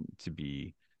Bruce to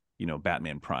be,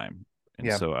 Batman Prime.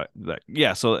 And so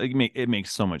so it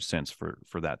makes so much sense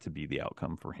for that to be the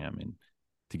outcome for him and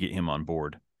to get him on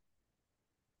board.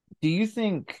 Do you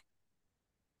think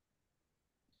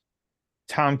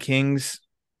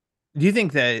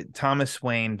that Thomas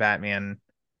Wayne Batman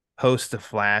post The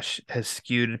Flash has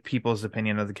skewed people's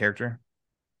opinion of the character?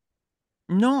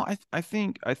 No, I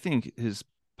think his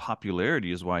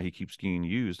popularity is why he keeps getting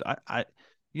used. I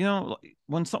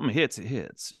when something hits, it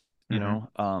hits.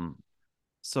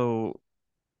 So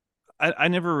I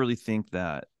never really think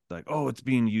that like, oh, it's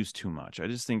being used too much. I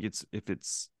just think it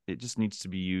just needs to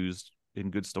be used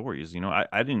in good stories.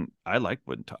 I like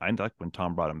when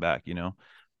Tom brought him back,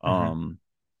 Mm-hmm.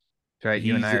 Right.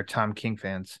 You and I he's are Tom King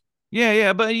fans.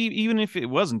 yeah, but even if it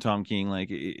wasn't Tom King,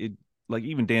 like like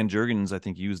even Dan Jurgens, I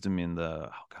think used him in the,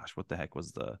 oh gosh, what the heck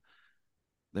was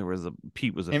there was a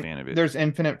Pete was a fan of it. There's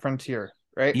Infinite Frontier,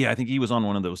 right? Yeah, I think he was on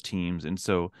one of those teams, and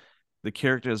so the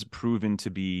character has proven to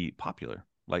be popular.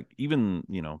 Like even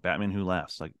Batman Who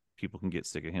Laughs, like people can get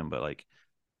sick of him, but like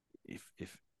if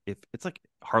it's like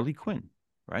Harley Quinn,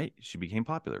 right? She became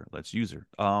popular. Let's use her.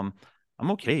 I'm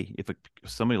okay if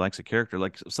somebody likes a character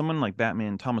like someone like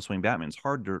Batman, Thomas Wayne Batman's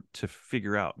hard to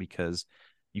figure out because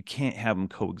you can't have him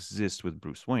coexist with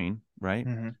Bruce Wayne, right?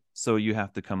 Mm-hmm. So you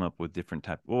have to come up with different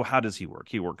type. Well, how does he work?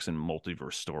 He works in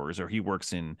multiverse stores, or he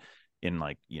works in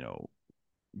like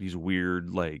these weird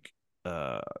like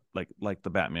the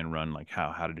Batman run. Like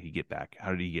how did he get back?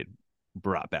 How did he get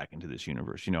brought back into this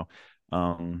universe?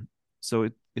 Um, so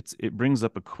it brings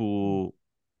up a cool,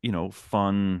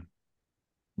 fun,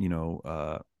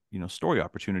 story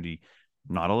opportunity.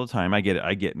 Not all the time. I get it.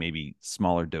 I get maybe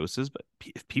smaller doses, but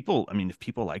if people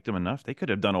liked him enough, they could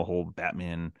have done a whole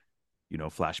Batman,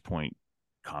 Flashpoint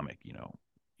comic.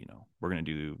 We're gonna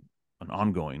do an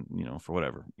ongoing, for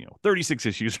whatever, 36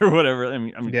 issues or whatever.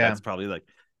 Yeah. That's probably like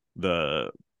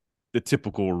the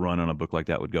typical run on a book like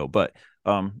that would go. But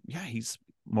yeah, he's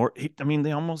more.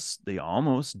 They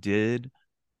almost did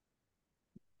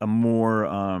a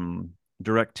more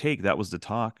direct take. That was the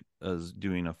talk, as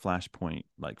doing a Flashpoint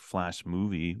like Flash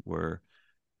movie where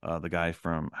the guy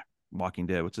from Walking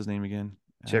Dead, what's his name again?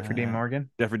 Jeffrey Dean Morgan.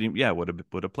 Jeffrey Dean, yeah, would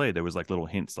have played. There was like little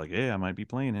hints, like, hey, I might be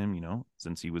playing him,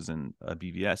 since he was in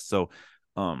BVS. So,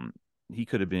 he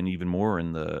could have been even more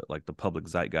in the like the public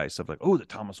zeitgeist of like, oh, the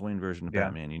Thomas Wayne version of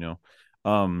Batman,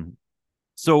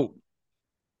 So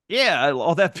yeah,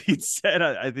 all that being said,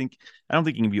 I don't think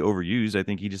he can be overused. I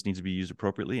think he just needs to be used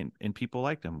appropriately, and people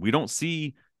liked him. We don't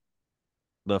see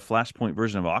the Flashpoint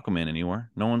version of Aquaman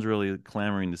anymore. No one's really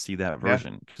clamoring to see that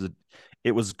version because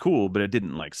it was cool, but it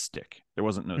didn't like stick. There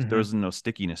wasn't no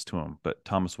stickiness to him. But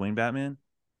Thomas Wayne Batman,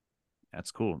 that's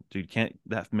cool, dude.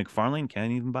 That McFarlane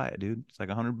can't even buy it, dude. It's like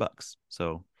 $100.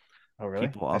 So oh really?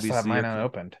 People I still have obviously mine are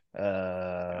unopened.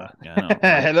 yeah, I know.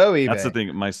 Hello, eBay. That's the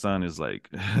thing. My son is like,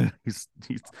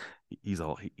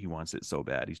 he wants it so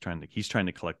bad. He's trying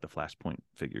to collect the Flashpoint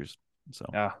figures. So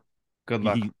good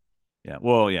luck. Yeah.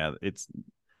 Well, yeah. It's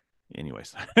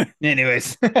anyways.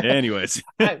 Anyways. Anyways.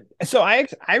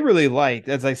 I really liked,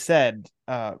 as I said,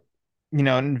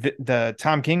 the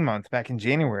Tom King month back in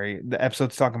January, the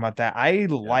episode's talking about that. I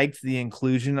liked the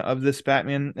inclusion of this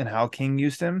Batman and how King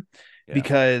used him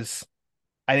because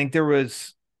I think there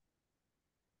was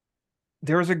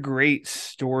a great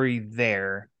story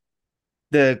there.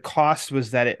 The cost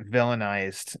was that it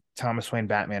villainized Thomas Wayne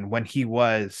Batman when he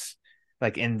was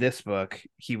like in this book,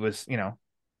 he was,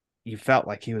 you felt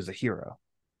like he was a hero.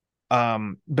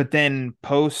 But then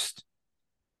post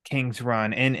King's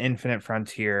run in Infinite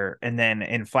Frontier and then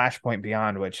in Flashpoint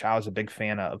Beyond, which I was a big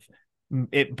fan of,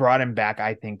 it brought him back,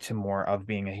 I think, to more of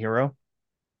being a hero.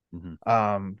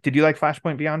 Mm-hmm. Did you like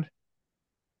Flashpoint Beyond?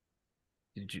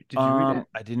 Did you read it?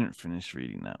 I didn't finish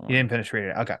reading that one. You didn't finish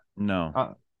reading it. Okay.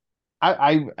 No.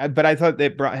 But I thought they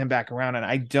brought him back around, and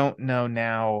I don't know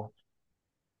now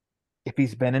if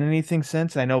he's been in anything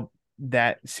since. I know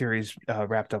that series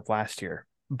wrapped up last year,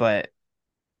 but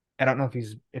I don't know if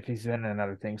he's been in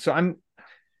another thing. So I'm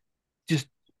just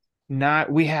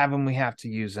not. We have him. We have to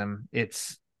use him.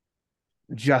 It's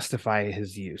justify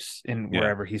his use in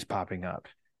wherever he's popping up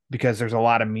because there's a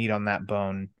lot of meat on that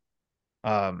bone.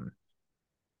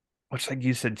 Which, like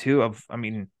you said too,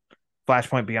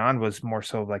 Flashpoint Beyond was more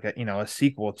so like a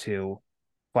sequel to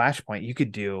Flashpoint. You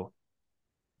could do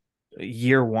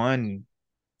year one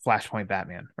Flashpoint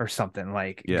Batman or something,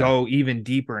 like go even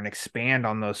deeper and expand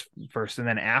on those first, and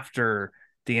then after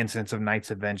the instance of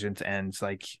Knights of Vengeance ends,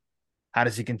 like how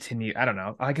does he continue? I don't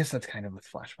know. I guess that's kind of with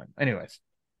Flashpoint. Anyways,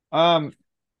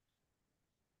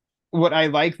 what I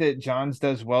like that Johns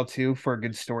does well too for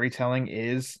good storytelling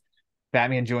is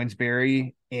Batman joins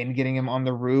Barry in getting him on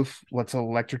the roof. Let's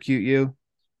electrocute you.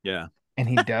 Yeah. And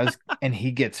he does, and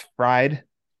he gets fried.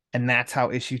 And that's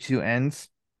how issue 2 ends.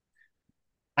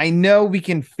 I know we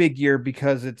can figure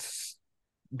because of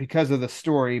the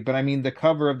story, but the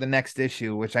cover of the next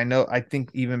issue, which I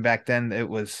think even back then it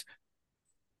was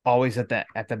always at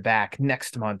the back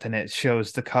next month, and it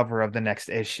shows the cover of the next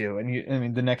issue.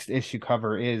 And the next issue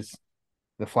cover is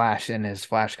the Flash in his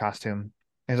Flash costume.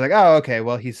 And it's like, oh, okay,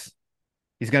 well he's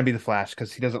gonna be the Flash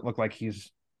because he doesn't look like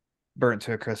he's burnt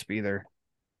to a crisp either.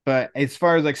 But as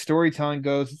far as like storytelling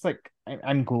goes, it's like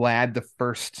I'm glad the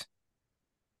first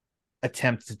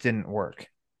attempt didn't work.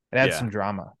 It had some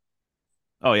drama.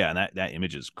 Oh yeah, and that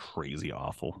image is crazy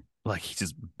awful. Like he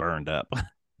just burned up.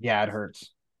 Yeah, it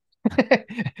hurts.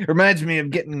 It reminds me of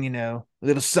getting, a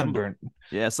little sunburnt.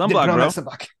 Yeah, sunblock, bro.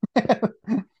 Sunblock.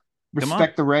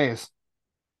 Respect the rays.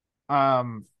 I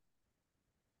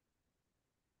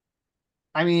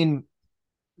mean,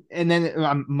 and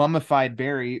then mummified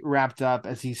Barry wrapped up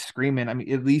as he's screaming. I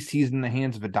mean, at least he's in the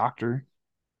hands of a doctor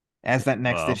as that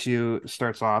next issue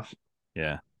starts off.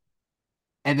 Yeah.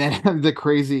 And then the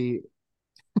crazy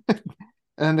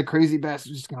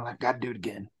bastard's just gonna gotta do it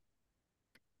again.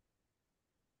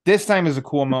 This time is a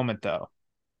cool moment though.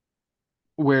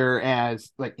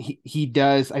 Whereas like he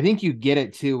does, I think you get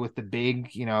it too with the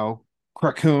big,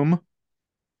 Krakoom.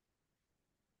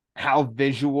 How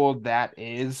visual that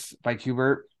is by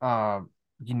Kubert. I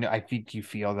think you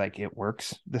feel like it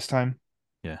works this time.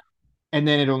 Yeah. And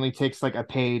then it only takes like a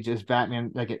page as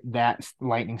Batman, that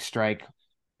lightning strike,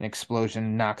 an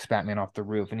explosion knocks Batman off the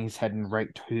roof, and he's heading right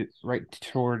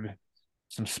toward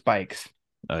some spikes.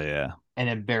 Oh yeah. And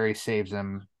then Barry saves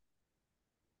him.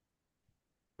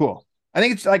 Cool. I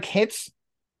think it's like hits,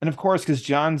 and of course, because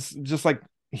John's just like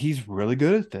he's really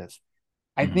good at this.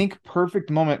 I think perfect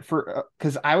moment for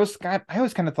because I always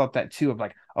kind of thought that too of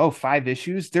like, oh, 5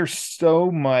 issues. There's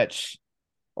so much,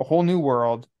 a whole new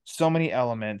world, so many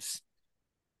elements.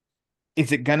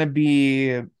 Is it gonna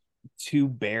be too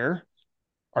bare?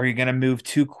 Are you gonna move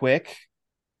too quick?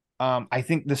 I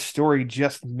think the story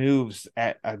just moves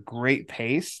at a great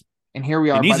pace, and here we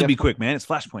are. It needs to be quick, man. It's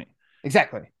Flashpoint.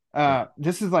 Exactly.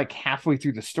 This is like halfway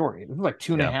through the story. This is like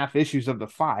 2.5 issues of the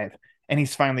 5. And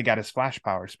he's finally got his flash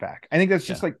powers back. I think that's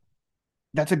just like,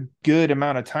 that's a good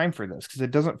amount of time for this because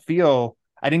it doesn't feel,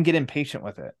 I didn't get impatient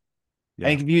with it. Yeah.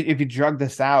 I think if you drug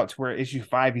this out to where issue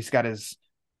 5, he's got his,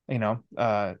 he's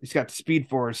got the Speed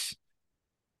Force.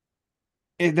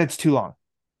 That's too long.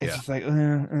 It's just like,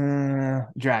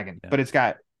 dragon, but it's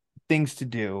got things to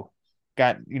do,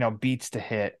 got, beats to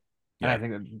hit. And I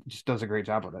think it just does a great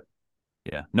job with it.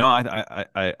 Yeah, no, I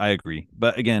agree.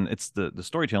 But again, it's the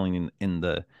storytelling in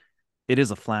the, it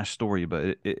is a Flash story,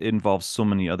 but it involves so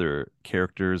many other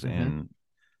characters and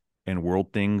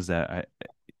world things that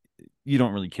you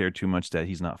don't really care too much that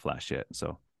he's not Flash yet.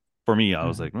 So for me, I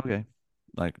was like, okay,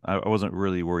 like I wasn't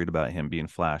really worried about him being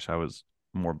Flash. I was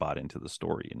more bought into the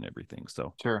story and everything.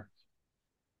 So sure.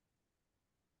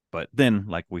 But then,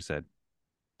 like we said,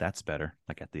 that's better.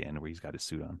 Like at the end where he's got his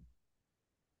suit on.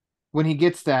 When he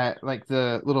gets that, like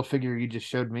the little figure you just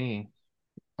showed me,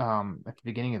 at the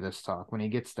beginning of this talk, when he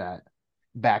gets that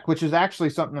back, which is actually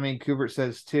something, I mean, Kubert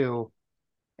says too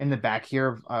in the back here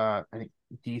of I think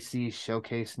DC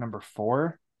Showcase number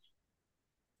 4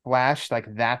 Flash, like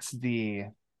that's the,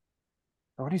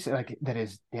 what do you say, like that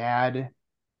his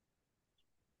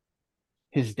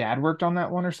dad worked on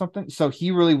that one or something, so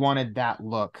he really wanted that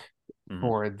look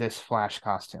for this Flash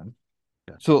costume.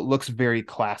 So it looks very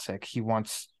classic. He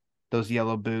wants those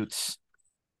yellow boots,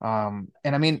 and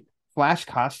I mean, Flash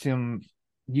costume,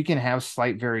 you can have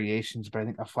slight variations, but I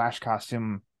think a Flash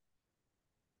costume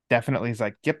definitely is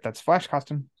like, yep, that's Flash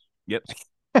costume. Yep.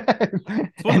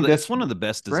 It's one of the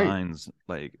best designs,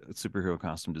 like superhero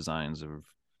costume designs of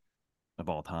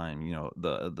all time.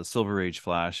 The Silver Age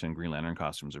Flash and Green Lantern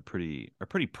costumes are pretty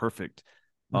perfect.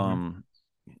 I'm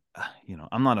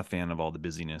not a fan of all the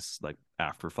busyness like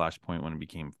after Flashpoint when it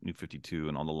became New 52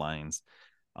 and all the lines.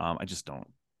 I just don't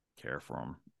care for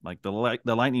them. Like the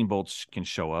lightning bolts can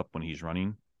show up when he's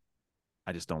running.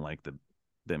 I just don't like them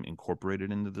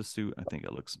incorporated into the suit. I think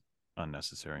it looks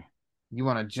unnecessary. You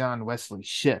want a John Wesley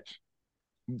ship.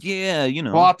 Yeah,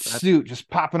 Bought suit just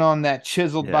popping on that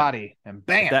chiseled body and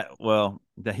bam. That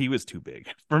he was too big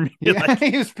for me. Yeah, like,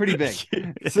 he was pretty big.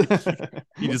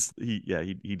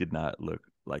 He did not look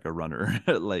like a runner.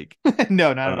 Like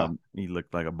no, not at all. He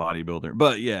looked like a bodybuilder.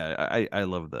 But yeah, I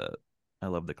love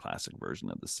the classic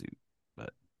version of the suit.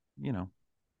 But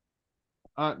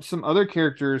some other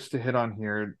characters to hit on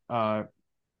here. I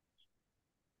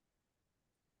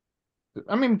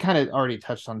mean, kind of already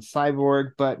touched on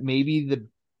Cyborg, but maybe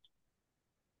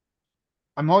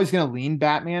I'm always going to lean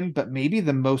Batman, but maybe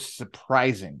the most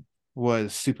surprising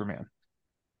was Superman.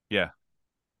 Yeah.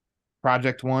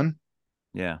 Project One.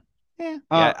 Yeah. Yeah.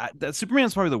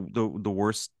 Superman's probably the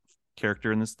worst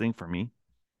character in this thing for me.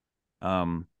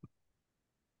 Wasn't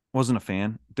a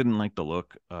fan. Didn't like the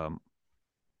look.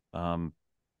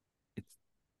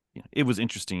 It was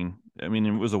interesting. I mean,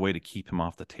 it was a way to keep him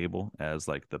off the table as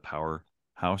like the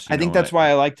powerhouse. I think that's why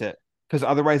I liked it, because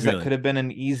otherwise that could have been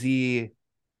an easy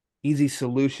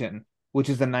solution. which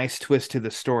is a nice twist to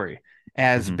the story.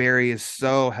 As Mhm. Barry is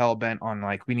so hell bent on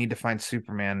like we need to find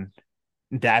Superman,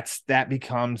 that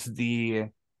becomes the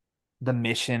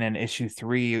mission in issue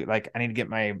 3. Like I need to get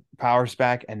my powers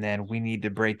back, and then we need to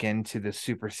break into the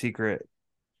super secret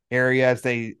area as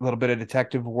they a little bit of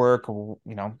detective work.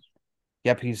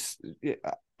 Yep, he's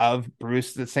of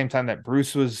Bruce at the same time that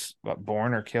Bruce was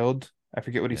born or killed. I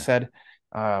forget what he Yeah. said.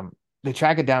 They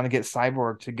track it down to get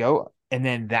Cyborg to go, and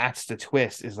then that's the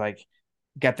twist. Is like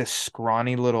got this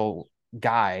scrawny little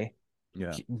guy,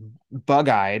 Yeah.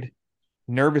 bug-eyed,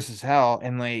 nervous as hell,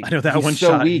 and like I know that he's one so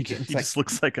shot. weak. He It's like, just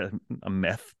looks like a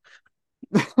meth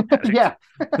addict. yeah,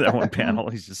 That one panel,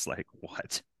 he's just like,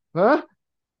 what? huh?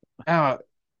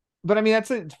 But I mean, that's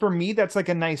it for me. That's like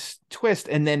a nice twist,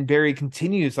 and then Barry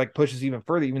continues, like pushes even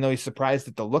further, even though he's surprised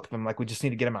at the look of him. Like we just need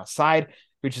to get him outside,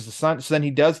 reaches the sun. So then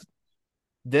he does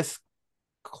this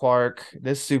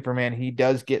this Superman. He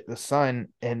does get the sun,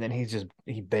 and then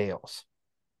he bails.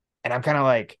 And I'm kind of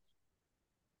like,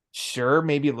 sure,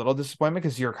 maybe a little disappointment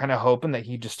because you're kind of hoping that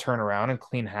he just turn around and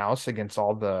clean house against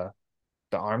all the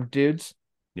armed dudes.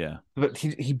 Yeah. But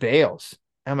he bails.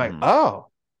 And I'm like, Mhm.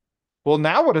 oh, well,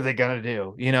 now what are they gonna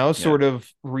do? Yeah. Sort of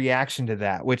reaction to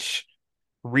that, which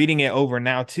reading it over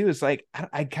now too is like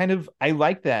I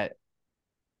like that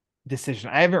decision.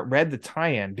 I haven't read the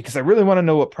tie-in because I really want to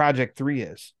know what Project 3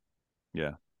 is.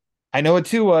 Yeah. I know what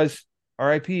 2 was.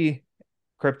 R.I.P.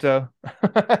 Crypto.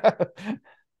 But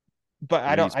Three's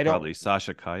I don't. probably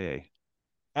Sasha Kaye.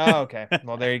 Oh, okay.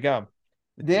 Well, there you go.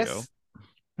 You know. This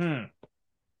hmm.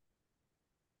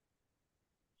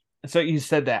 So you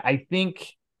said that. I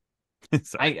think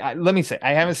Sorry. I let me say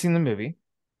I haven't seen the movie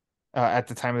at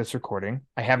the time of this recording.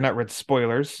 I have not read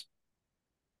spoilers.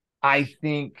 I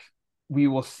think we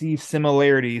will see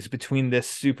similarities between this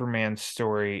Superman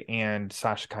story and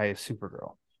Sasha Kaya's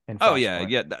Supergirl in Oh yeah, Flashpoint.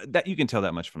 yeah. That you can tell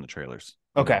that much from the trailers.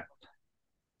 Okay.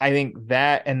 I think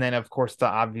that, and then of course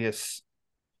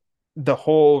the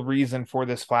whole reason for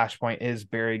this Flashpoint is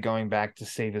Barry going back to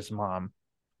save his mom.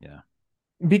 Yeah.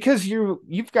 Because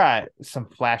you've got some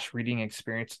Flash reading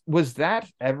experience. Was that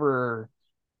ever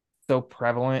so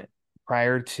prevalent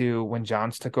prior to when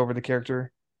Johns took over the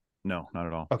character? No, not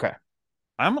at all. Okay.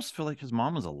 I almost feel like his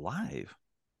mom was alive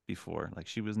before, like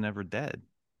she was never dead.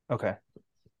 Okay.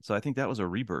 So I think that was a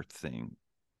rebirth thing.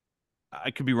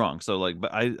 I could be wrong. So like,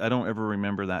 but I don't ever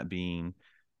remember that being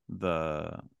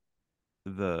the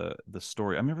the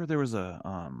story. I remember there was a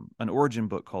an origin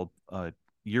book called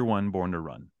Year One Born to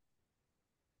Run,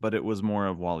 but it was more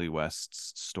of Wally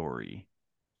West's story.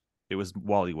 It was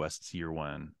Wally West's Year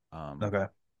One. Okay.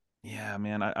 Yeah,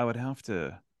 man, I would have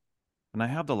to. And I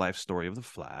have the life story of the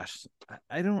Flash.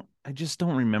 I just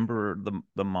don't remember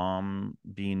the mom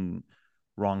being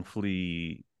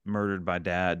wrongfully murdered by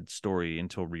dad story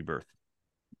until Rebirth.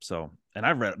 So, and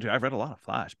I've read a lot of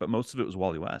Flash, but most of it was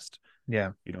Wally West.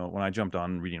 Yeah. When I jumped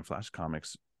on reading Flash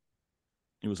comics,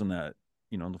 it was in that,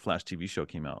 the Flash TV show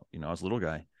came out. I was a little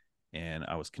guy and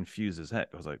I was confused as heck.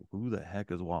 I was like, who the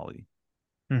heck is Wally?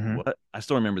 Mm-hmm. What? I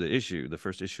still remember the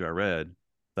first issue I read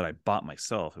that I bought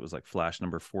myself. It was like Flash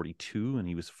number 42, and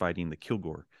he was fighting the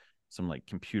Kilgore, some like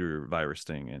computer virus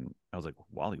thing. And I was like,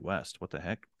 Wally West, what the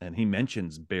heck? And he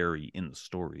mentions Barry in the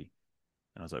story.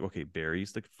 And I was like, okay,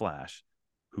 Barry's the Flash.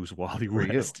 Who's Wally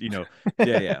West?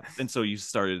 Yeah. And so I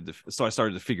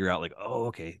started to figure out like, oh,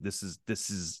 okay, this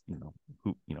is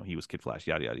who he was Kid Flash,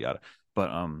 yada yada yada.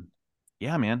 But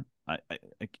yeah, man, I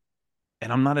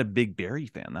and I'm not a big Barry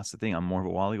fan. That's the thing. I'm more of a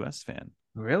Wally West fan.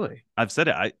 Really? I've said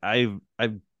it. I've I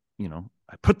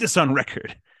put this on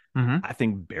record. Mm-hmm. I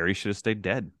think Barry should have stayed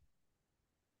dead.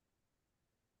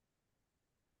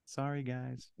 Sorry,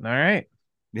 guys. All right.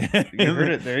 You heard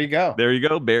it. There you go. There you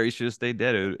go. Barry should have stayed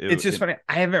dead. It's just funny.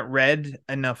 I haven't read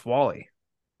enough Wally.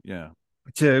 Yeah.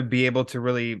 To be able to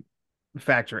really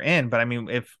factor in. But I mean,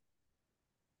 if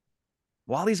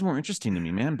Wally's more interesting to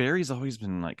me, man. Barry's always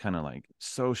been like kind of like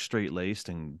so straight laced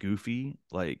and goofy,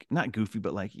 like not goofy,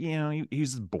 but like,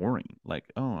 he's boring. Like,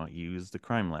 oh, he was the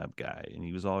crime lab guy. And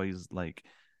he was always like,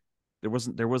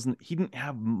 he didn't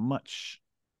have much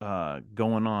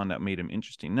going on that made him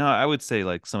interesting. No, I would say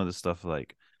like some of the stuff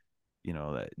like,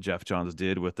 that Jeff Johns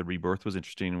did with the Rebirth was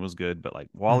interesting and was good, but like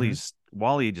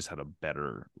Wally just had a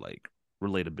better like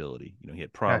relatability. He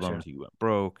had problems, He went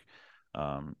broke.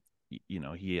 He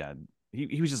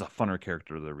was just a funner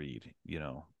character to read,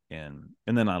 and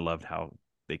then I loved how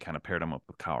they kind of paired him up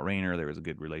with Kyle Rayner. There was a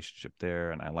good relationship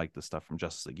there, and I liked the stuff from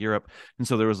Justice League Europe, and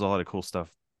so there was a lot of cool stuff.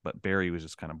 But Barry was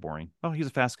just kind of boring. Oh, he's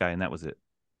a fast guy, and that was it.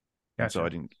 Gotcha. So I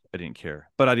didn't care,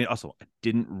 but I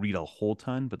didn't read a whole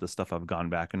ton. But the stuff I've gone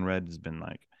back and read has been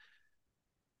like,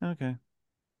 okay,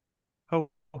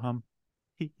 ho hum.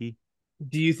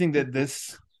 Do you think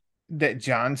that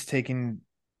John's taking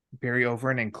Barry over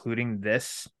and including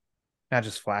this, not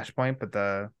just Flashpoint, but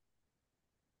the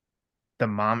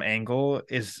mom angle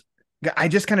is? I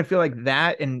just kind of feel like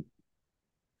that in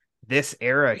this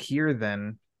era here,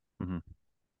 then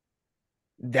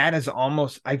that is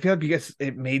almost. I feel like because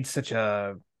it made such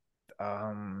a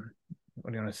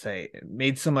what do you want to say? It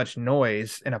made so much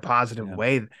noise in a positive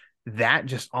way. That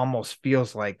just almost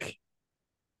feels like,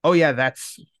 oh yeah,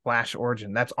 that's Flash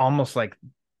origin. That's almost like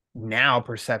now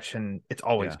perception. It's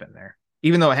always been there,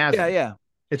 even though it hasn't. Yeah.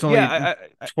 It's only I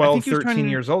 12, 13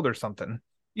 years old or something.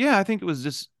 Yeah, I think it was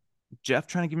just Jeff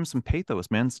trying to give him some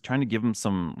pathos, man. Trying to give him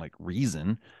some like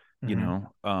reason, you know.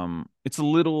 It's a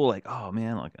little like, oh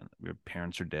man, like your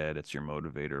parents are dead, it's your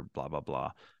motivator, blah blah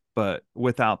blah. But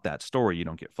without that story, you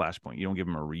don't get Flashpoint. You don't give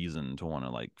him a reason to want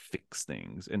to like fix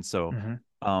things. And so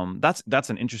that's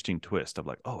an interesting twist of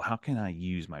like, oh, how can I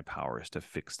use my powers to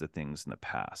fix the things in the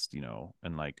past, you know?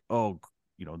 And like, oh,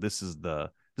 you know, this is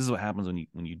what happens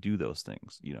when you do those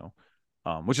things, you know.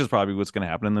 Which is probably what's going to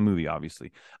happen in the movie,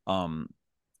 obviously.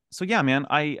 So yeah, man,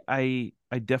 I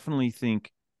definitely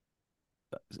think,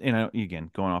 and again,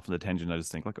 going off of the tangent, I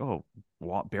just think like, oh,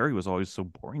 Barry was always so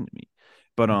boring to me.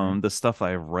 But the stuff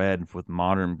I've read with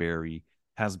modern Barry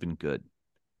has been good.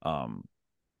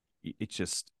 It's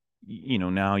just, you know,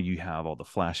 now you have all the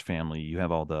Flash family, you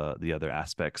have all the other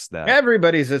aspects that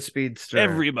everybody's a speedster.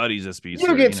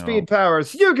 You get speed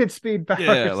powers. You get speed powers.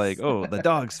 Yeah, like, oh, the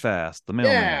dog's fast. The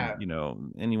mailman, you know,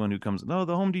 anyone who comes, the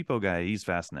Home Depot guy, he's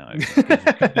fast now.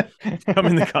 Come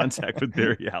into contact with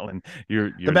Barry Allen.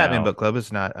 You're the Batman Book Club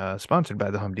is not sponsored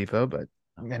by the Home Depot, but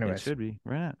anyway, it should be.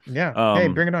 Right. Yeah. Hey,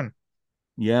 bring it on.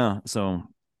 Yeah. So.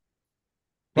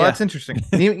 Well, that's interesting.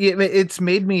 It's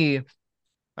made me.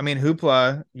 I mean,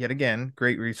 Hoopla, yet again,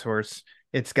 great resource.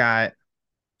 It's got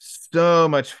so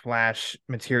much Flash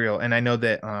material. And I know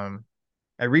that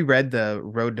I reread the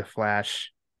Road to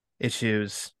Flash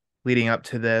issues leading up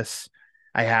to this.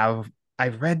 I've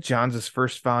read Johns'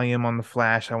 first volume on the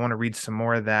Flash. I want to read some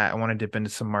more of that. I want to dip into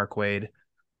some Mark Waid.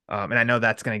 And I know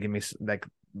that's going to give me like,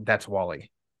 that's Wally.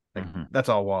 Like, that's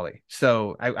all Wally.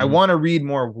 So I want to read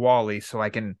more Wally so I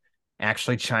can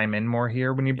actually chime in more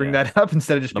here when you bring that up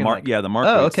instead of just being like, the Mark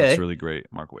Waid stuff's really great.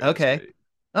 Mark Waid, okay, great.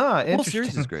 The whole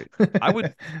series is great. I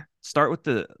would start with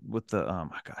the oh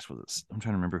my gosh, I'm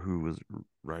trying to remember who was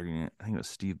writing it. I think it was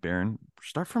Steve Barron.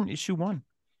 Start from issue 1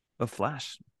 of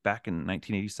Flash back in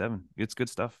 1987. It's good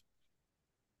stuff.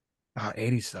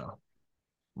 80s though,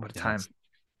 what a time.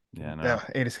 Yeah, no.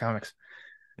 80s comics.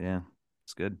 Yeah,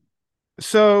 it's good.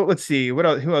 So let's see what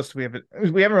else. Who else do we have?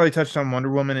 We haven't really touched on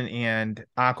Wonder Woman and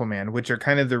Aquaman, which are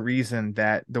kind of the reason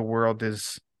that the world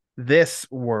is this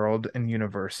world and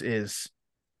universe is.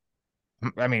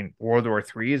 I mean, World War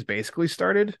III is basically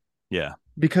started. Yeah,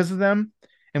 because of them,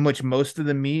 in which most of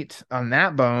the meat on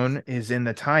that bone is in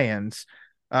the tie-ins.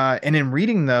 And in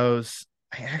reading those,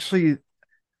 I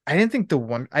didn't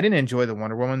enjoy the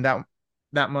Wonder Woman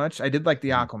that much. I did like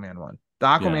the Aquaman one. The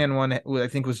Aquaman one, I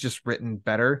think, was just written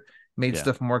better. Made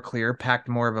stuff more clear, packed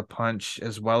more of a punch,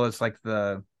 as well as like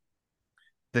the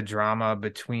drama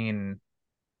between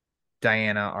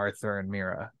Diana, Arthur, and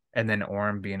Mira, and then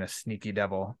Orm being a sneaky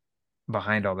devil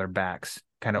behind all their backs,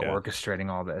 kind of orchestrating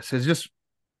all this. It's just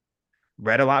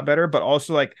read a lot better, but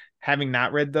also like having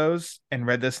not read those and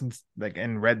read this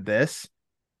and read this,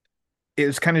 it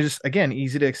was kind of just again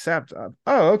easy to accept.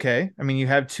 Oh, okay. I mean, you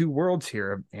have two worlds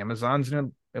here, Amazons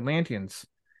and Atlanteans,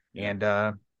 and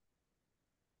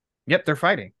yep, they're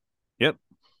fighting. Yep.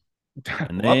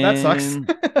 And well, that sucks.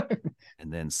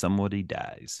 And then somebody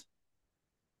dies.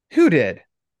 Who did?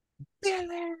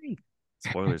 Billy.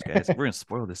 Spoilers, guys. We're gonna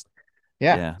spoil this.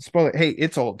 Yeah. Spoiler. Hey,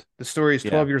 it's old. The story is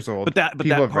 12 years old. But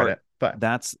people have read it. But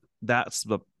that's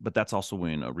also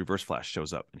when Reverse Flash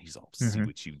shows up and he's all, see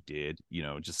what you did, you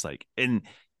know, just like, and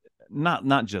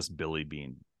not just Billy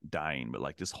being dying, but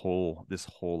like this whole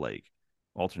like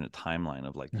alternate timeline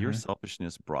of like your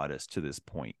selfishness brought us to this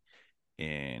point,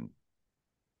 and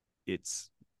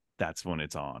that's when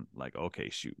it's on like, okay,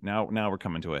 shoot, now we're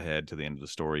coming to a head to the end of the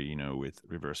story, you know, with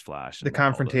Reverse Flash, the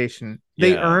confrontation.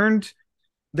 They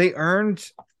earned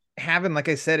having, like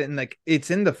I said, and like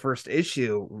it's in the first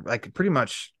issue, like pretty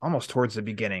much almost towards the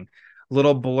beginning,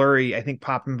 little blurry, I think,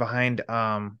 popping behind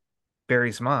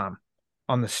Barry's mom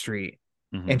on the street,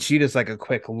 and she does like a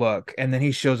quick look, and then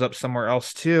he shows up somewhere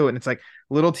else too, and it's like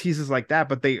little teases like that,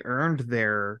 but they earned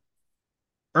the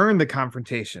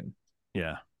confrontation,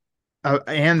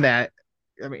 and that,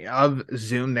 I mean, of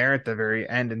Zoom there at the very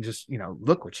end, and just, you know,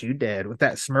 look what you did, with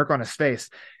that smirk on his face.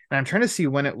 And I'm trying to see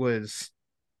when it was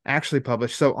actually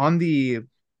published. So on the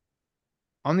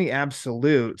on the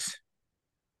absolute,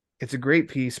 it's a great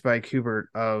piece by Kubert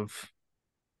of,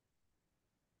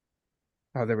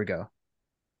 oh, there we go.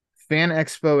 Fan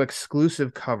Expo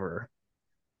exclusive cover.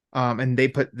 And they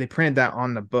printed that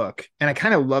on the book. And I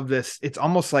kind of love this. It's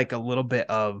almost like a little bit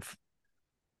of,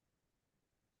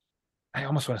 I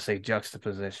almost want to say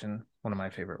juxtaposition, one of my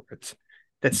favorite words.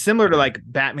 That's similar to like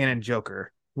Batman and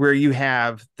Joker, where you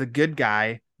have the good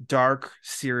guy, dark,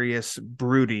 serious,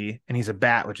 broody, and he's a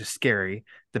bat, which is scary.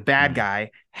 The bad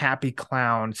guy, happy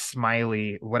clown,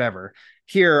 smiley, whatever.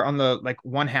 Here on the like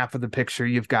one half of the picture,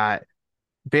 you've got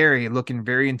Barry looking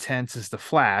very intense as the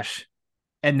Flash,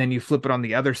 and then you flip it on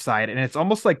the other side, and it's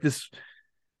almost like this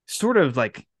sort of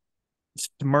like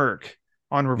smirk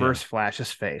on Reverse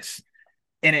Flash's face.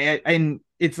 And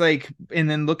it's like, and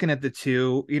then looking at the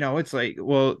two, you know, it's like,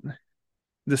 well,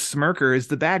 the smirker is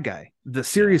the bad guy, the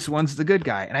serious one's the good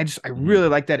guy. And I really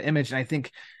like that image. And I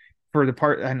think for the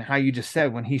part and how you just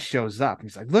said, when he shows up,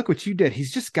 he's like, look what you did.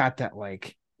 He's just got that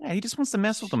like, yeah, he just wants to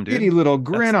mess with them, dude. Shitty little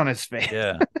grin on his face.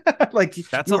 Yeah. Like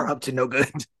that's you're up to no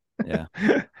good. Yeah.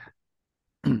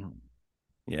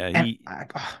 Yeah.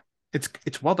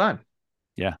 It's well done.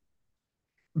 Yeah.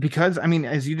 Because I mean,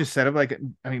 as you just said,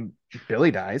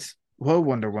 Billy dies. Whoa,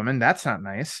 Wonder Woman, that's not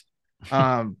nice.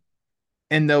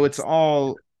 And though it's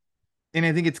all, and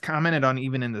I think it's commented on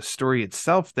even in the story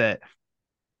itself that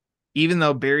even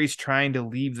though Barry's trying to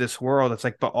leave this world, it's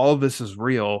like, but all of this is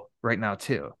real right now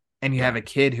too. And you have a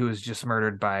kid who was just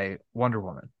murdered by Wonder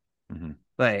Woman. Mm-hmm.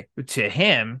 Like to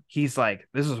him, he's like,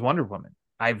 this is Wonder Woman.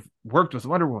 I've worked with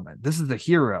Wonder Woman. This is the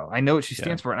hero. I know what she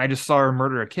stands for. And I just saw her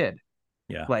murder a kid.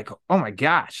 Yeah. Like, oh my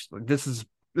gosh, like this is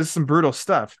some brutal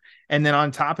stuff. And then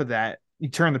on top of that, you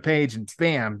turn the page and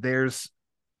bam, there's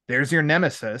your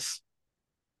nemesis.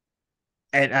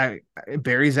 And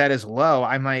Barry's at his low.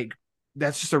 I'm like,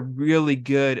 that's just a really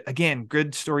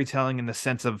good storytelling in the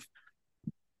sense of,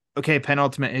 okay,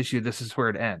 penultimate issue, this is where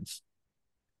it ends.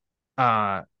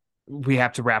 We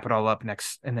have to wrap it all up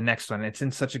in the next one. It's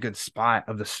in such a good spot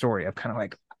of the story. I'm kind of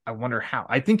like, I wonder how.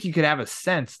 I think you could have a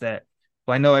sense that,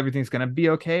 well, I know everything's going to be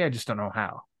okay. I just don't know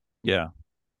how. Yeah.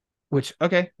 Which,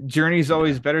 okay, journey is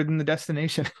always better than the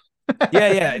destination.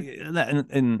 Yeah.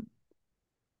 And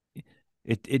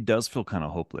it does feel kind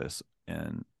of hopeless.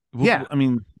 And I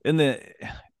mean,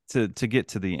 to get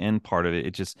to the end part of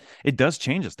it, it does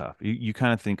change the stuff. You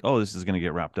kind of think, oh, this is going to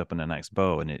get wrapped up in a nice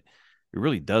bow, and it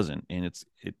really doesn't. And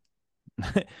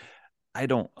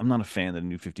I'm not a fan of the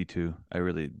New 52. I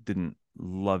really didn't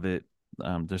love it.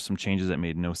 There's some changes that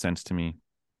made no sense to me.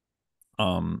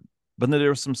 But then there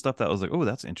was some stuff that was like, oh,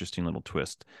 that's an interesting little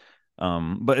twist.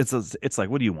 But it's like,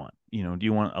 what do you want? You know, do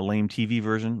you want a lame TV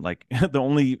version? Like the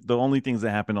only things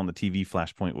that happened on the TV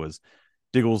Flashpoint was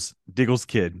Diggle's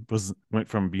kid went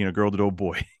from being a girl to a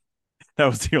boy. That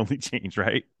was the only change,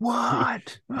 right?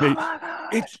 What?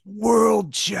 It's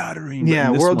world shattering.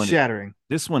 Yeah, world shattering.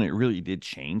 This one, it really did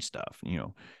change stuff. You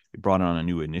know, it brought on a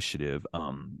new initiative.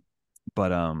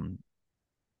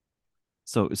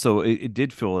 So it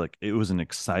did feel like it was an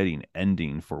exciting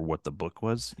ending for what the book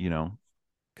was, you know,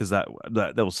 because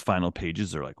that those final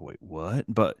pages are like, wait, what?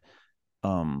 But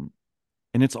and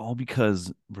it's all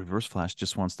because Reverse Flash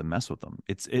just wants to mess with them.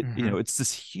 You know, it's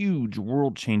this huge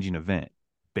world changing event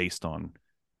based on,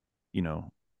 you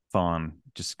know, Thawne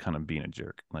just kind of being a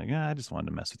jerk. Like, I just wanted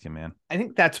to mess with you, man. I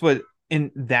think that's why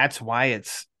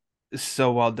it's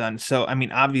so well done. So, I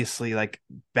mean, obviously, like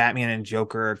Batman and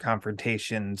Joker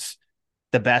confrontations,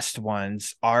 the best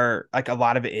ones are like, a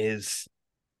lot of it is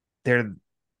they're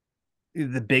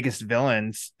the biggest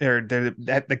villains. They're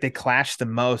like they clash the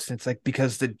most. It's like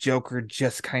because the Joker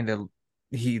just kind of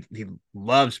he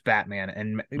loves Batman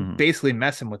and basically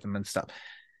messing with him and stuff.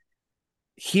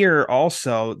 Here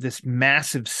also this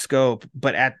massive scope,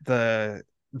 but at the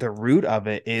root of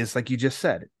it is like you just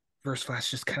said, Reverse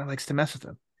Flash just kind of likes to mess with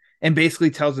him and basically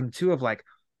tells him too of like,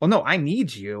 well, no, I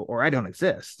need you or I don't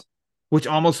exist, which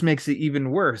almost makes it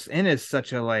even worse. And it's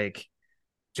such a like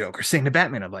Joker saying to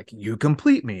Batman of like, you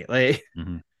complete me. Like,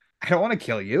 I don't want to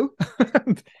kill you.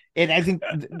 And I think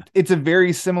it's a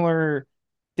very similar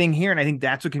thing here. And I think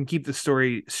that's what can keep the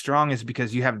story strong is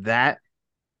because you have that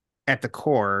at the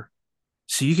core.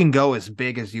 So you can go as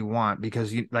big as you want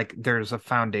because you like there's a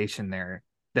foundation there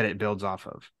that it builds off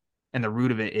of. And the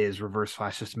root of it is Reverse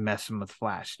Flash just messing with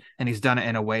Flash. And he's done it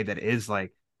in a way that is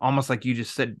like almost like you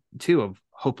just said too, of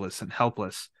hopeless and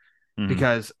helpless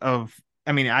because of,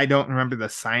 I mean, I don't remember the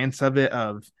science of it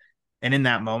and in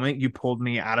that moment you found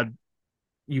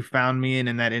me. And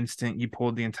in that instant you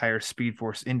pulled the entire Speed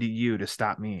Force into you to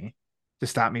stop me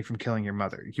from killing your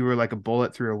mother. You were like a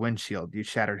bullet through a windshield. You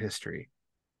shattered history.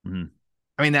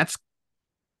 I mean, that's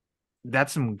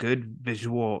that's some good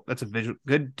visual. That's a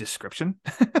good description.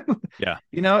 Yeah.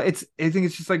 I think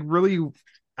it's just like really,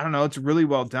 I don't know. It's really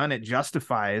well done. It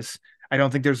justifies. I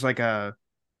don't think there's like a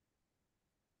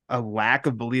lack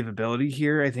of believability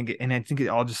here. I think it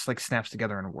all just like snaps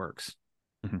together and works.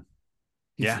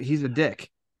 Mm-hmm. He's a dick.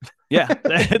 Yeah.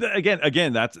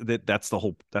 again, that's the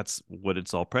whole, that's what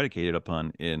it's all predicated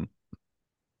upon in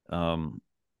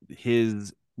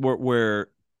his where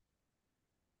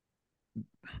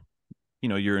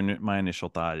my initial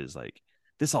thought is like,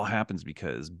 this all happens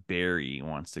because Barry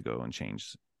wants to go and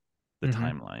change the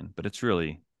timeline, but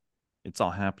it's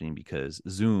all happening because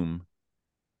Zoom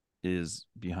is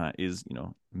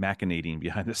machinating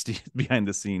behind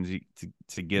the scenes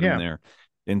to get him there.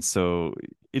 And so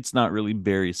it's not really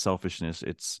Barry's selfishness,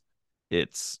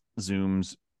 it's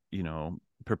Zoom's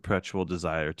perpetual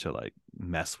desire to like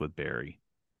mess with Barry,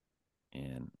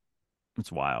 and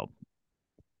it's wild.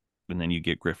 And then you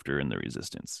get Grifter and the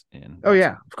Resistance, and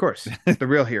of course, the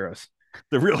real heroes.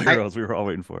 The real heroes we were all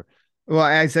waiting for. Well,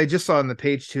 as I just saw on the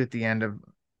page 2 at the end of,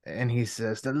 and he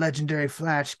says, the legendary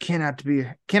Flash cannot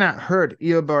hurt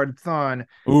Eobard Thawne.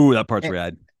 Ooh, that part's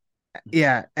rad.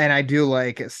 Yeah, and I do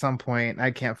like at some point,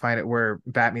 I can't find it, where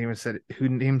Batman even said, who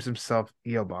names himself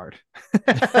Eobard.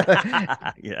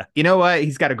 Yeah. You know what?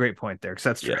 He's got a great point there, because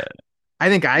that's true. Yeah. I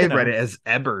think I read it as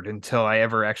Ebert until I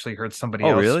ever actually heard somebody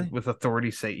else with authority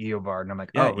say Eobard, and I'm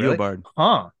like, oh, really? Eobard.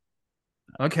 Huh.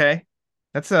 Okay.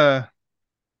 That's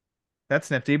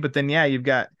nifty. But then, yeah, you've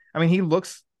got, I mean, he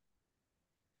looks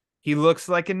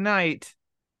like a knight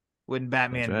when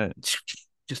Batman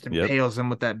just impales him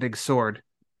with that big sword.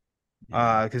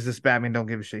 Because this Batman don't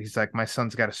give a shit. He's like, my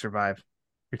son's got to survive.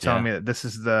 You're telling me that this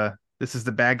is the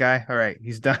bad guy? All right,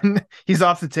 he's done. He's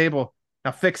off the table.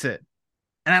 Now fix it.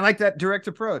 And I like that direct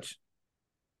approach.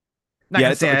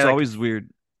 It's always weird.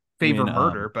 Favor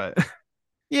murder, but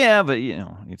yeah, but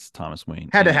it's Thomas Wayne.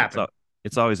 Had to happen.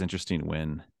 It's always interesting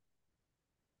when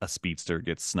a speedster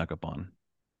gets snuck up on.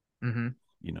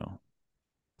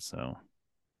 So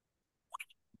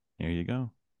here you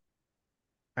go.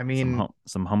 I mean,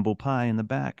 some humble pie in the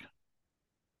back.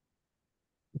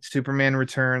 Superman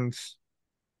returns,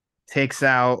 takes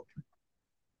out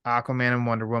Aquaman and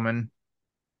Wonder Woman.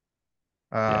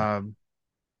 But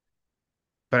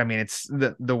I mean, it's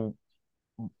the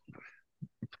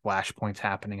Flashpoint's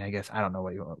happening, I guess. I don't know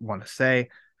what you want to say.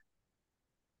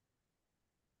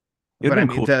 But I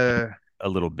mean, cool a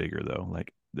little bigger though.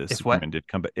 Like the Superman did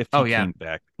come back. If he came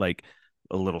back like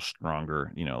a little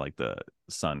stronger, like the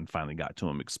sun finally got to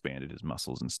him, expanded his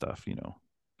muscles and stuff,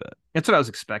 But that's what I was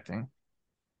expecting.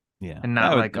 Yeah. And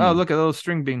not look at those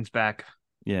string beans back.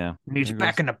 Yeah. And he's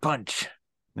back in a punch.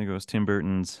 There goes Tim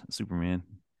Burton's Superman.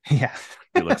 Yeah.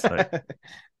 It looks like.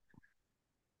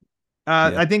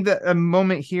 I think that a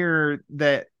moment here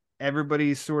that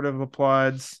everybody sort of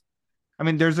applauds. I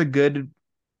mean, there's a good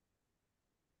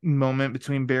moment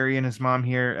between Barry and his mom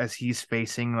here as he's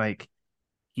facing, like,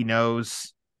 he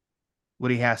knows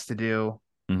what he has to do.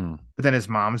 But then his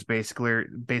mom's basically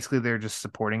they're just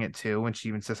supporting it too. When she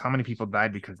even says, how many people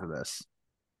died because of this?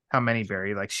 How many,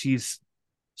 Barry? Like, she's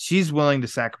willing to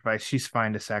sacrifice. She's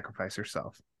fine to sacrifice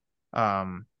herself. I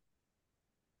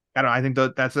think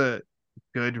that's a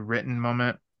good written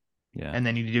moment. Yeah. And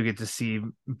then you do get to see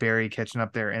Barry catching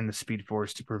up there in the Speed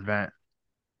Force to prevent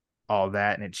all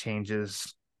that, and it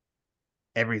changes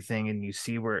everything, and you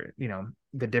see where the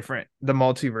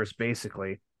multiverse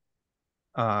basically,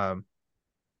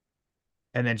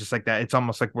 and then just like that, it's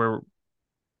almost like we're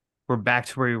back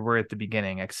to where we were at the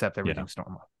beginning, except everything's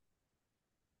normal.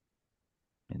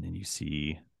 And then you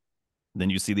see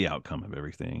the outcome of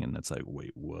everything, and that's like,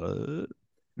 wait, what?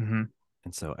 And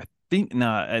so I think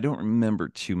I don't remember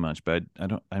too much, but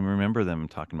I remember them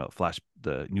talking about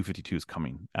the New 52 is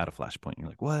coming out of Flashpoint. You're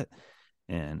like, what?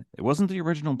 And it wasn't the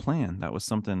original plan. That was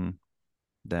something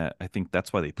that I think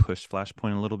that's why they pushed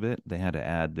Flashpoint a little bit. They had to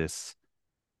add this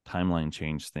timeline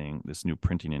change thing, this new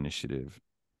printing initiative.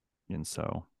 And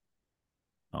so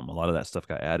a lot of that stuff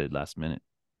got added last minute.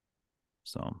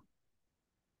 So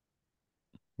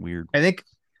weird. I think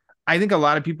a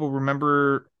lot of people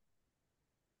remember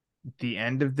the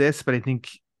end of this, but I think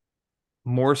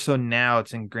more so now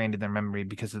it's ingrained in their memory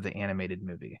because of the animated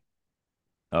movie.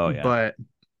 Oh yeah. But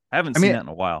I haven't seen that in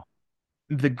a while.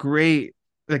 The great,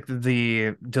 like,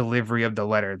 the delivery of the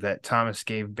letter that Thomas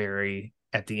gave Barry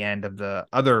at the end of the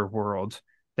other world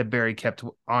that Barry kept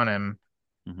on him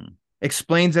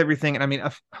explains everything. And I mean,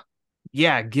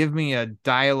 give me a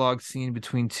dialogue scene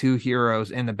between two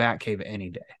heroes in the Batcave any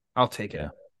day. I'll take it.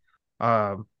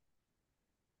 But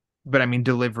I mean,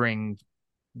 delivering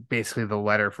basically the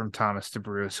letter from Thomas to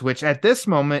Bruce, which at this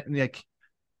moment, like,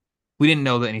 we didn't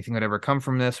know that anything would ever come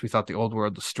from this. We thought the old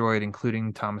world destroyed,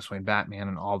 including Thomas Wayne Batman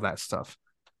and all that stuff.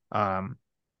 I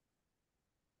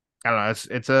don't know.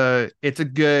 It's a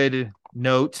good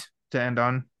note to end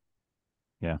on.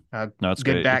 Yeah. No, it's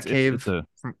good great. Batcave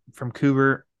from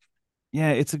Kubert.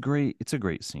 Yeah, it's a great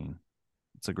scene.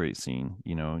 It's a great scene.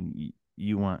 You know,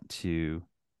 you want to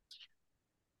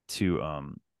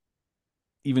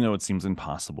even though it seems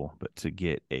impossible, but to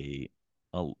get to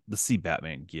see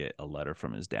Batman get a letter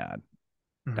from his dad.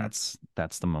 Mm-hmm.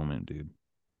 That's the moment, dude.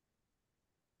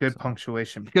 Good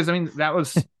punctuation, because I mean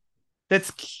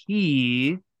that's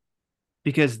key,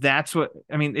 because that's what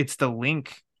I mean. It's the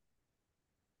link.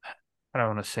 I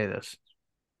don't want to say this.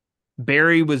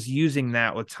 Barry was using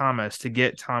that with Thomas to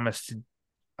get Thomas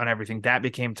on everything. That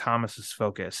became Thomas's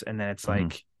focus, and then it's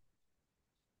like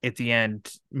at the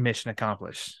end, mission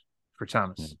accomplished for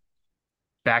Thomas. Yeah.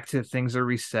 Back to things are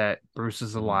reset. Bruce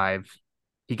is alive.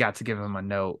 He got to give him a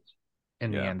note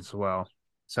in the end as well.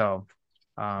 So,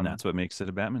 and that's what makes it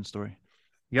a Batman story.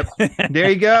 Yep.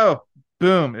 There you go.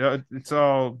 Boom. It's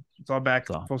all back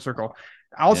full circle.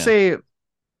 I'll say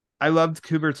I loved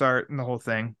Kubert's art and the whole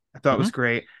thing. I thought it was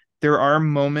great. There are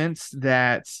moments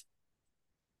that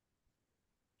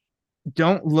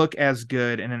don't look as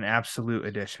good in an absolute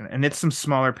edition, and it's some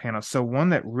smaller panels. So one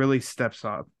that really steps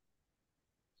up.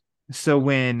 So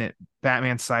when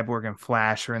Batman, Cyborg, and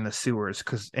Flash are in the sewers,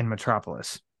 because in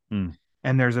Metropolis,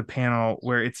 and there's a panel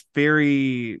where it's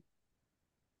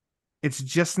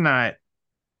just not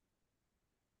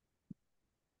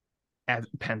as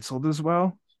penciled as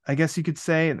well, I guess you could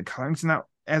say, and the coloring's not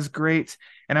as great.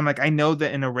 And I'm like, I know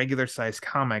that in a regular size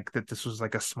comic that this was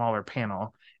like a smaller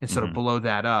panel, and so to blow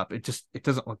that up, it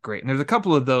doesn't look great. And there's a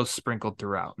couple of those sprinkled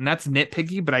throughout, and that's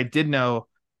nitpicky, but I did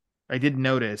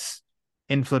notice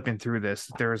in flipping through this,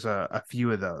 there's a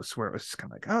few of those where it was kind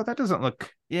of like, oh, that doesn't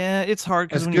look it's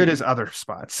hard as good as other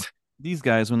spots. These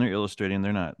guys, when they're illustrating,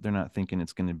 they're not thinking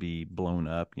it's going to be blown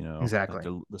up, you know. Exactly.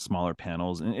 Like the smaller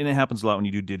panels, and it happens a lot when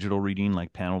you do digital reading,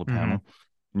 like panel to panel,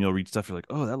 and you'll read stuff, you're like,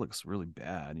 oh, that looks really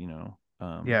bad, you know.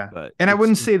 But I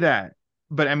wouldn't say that,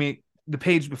 but I mean, the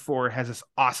page before has this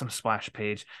awesome splash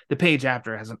page. The page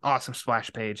after has an awesome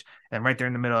splash page, and right there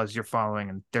in the middle, as you're following,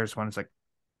 and there's one. It's like,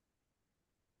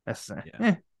 that's no,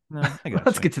 I got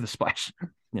let's get to the splash.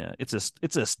 Yeah, it's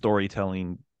a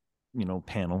storytelling, you know,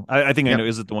 panel. I think I know.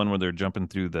 Is it the one where they're jumping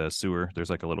through the sewer? There's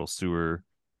like a little sewer,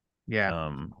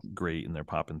 grate, and they're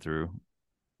popping through.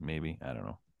 Maybe, I don't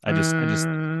know. I just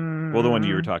well, the one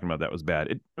you were talking about, that was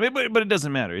bad. But it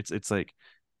doesn't matter. It's like,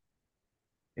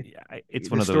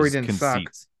 it's one of those conceits.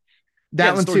 Suck.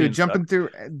 That one too, jumping through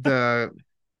the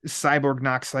Cyborg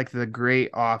knocks like the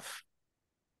grate off.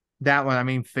 That one, I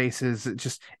mean, faces.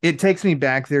 It takes me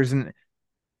back. There's in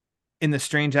the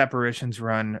Strange Apparitions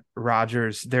run,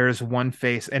 Rogers, there's one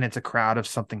face, and it's a crowd of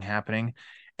something happening,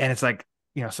 and it's like,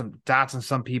 you know, some dots on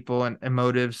some people and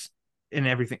emotives and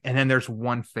everything, and then there's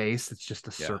one face that's just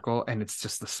a circle, and it's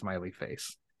just the smiley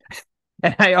face.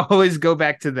 And I always go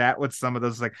back to that with some of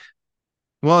those, like,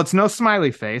 well, it's no smiley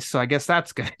face, so I guess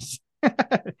that's good.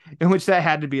 In which that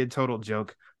had to be a total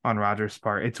joke on Rogers'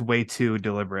 part. It's way too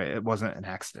deliberate. It wasn't an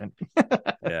accident.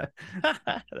 Yeah.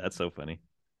 That's so funny.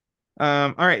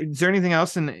 All right. Is there anything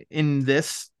else in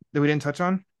this that we didn't touch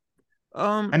on?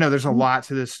 I know there's a lot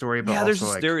to this story, but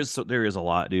there is a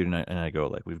lot, dude. And I go,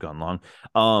 like, we've gone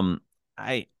long.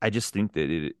 I just think that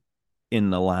it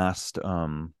in the last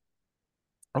I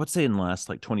would say in the last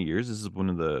like 20 years, this is one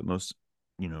of the most,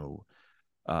 you know,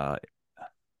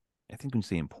 I think when you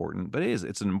say important, but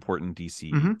it's an important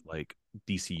DC like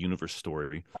DC universe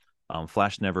story.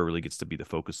 Flash never really gets to be the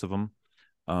focus of them.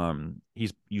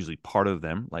 He's usually part of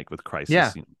them, like with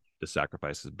Crisis, you know, the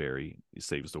sacrifices Barry, he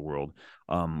saves the world.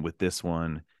 With this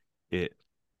one, it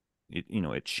you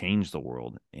know, it changed the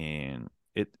world, and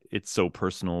it's so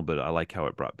personal, but I like how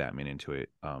it brought Batman into it.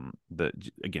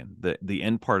 The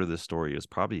end part of the story is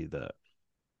probably the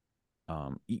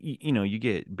you know, you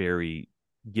get Barry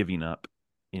giving up,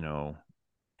 you know,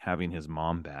 having his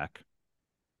mom back,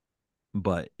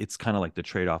 but it's kind of like the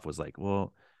trade-off was like,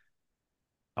 well,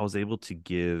 I was able to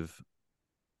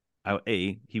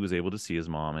he was able to see his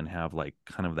mom and have like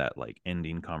kind of that like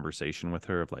ending conversation with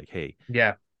her of like, hey,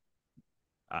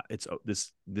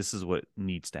 this is what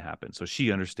needs to happen. So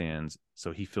she understands,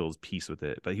 so he feels peace with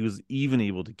it, but he was even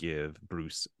able to give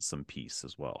Bruce some peace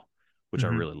as well, which I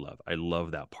really love. I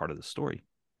love that part of the story,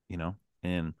 you know.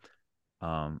 And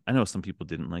I know some people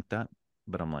didn't like that,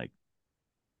 but I'm like,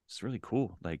 it's really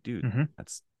cool. Like, dude,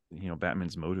 that's, you know,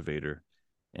 Batman's motivator,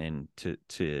 and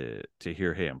to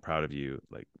hear, hey, I'm proud of you,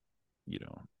 like, you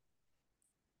know,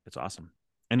 it's awesome.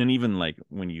 And then even like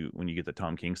when you get the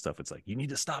Tom King stuff, it's like you need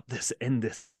to stop this, end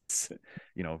this,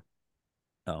 you know.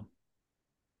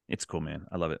 It's cool, man.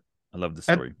 I love it. I love the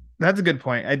story. That's a good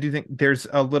point. I do think there's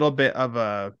a little bit of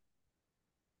a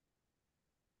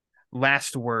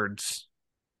last words.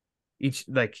 Each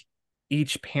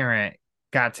parent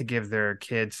got to give their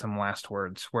kids some last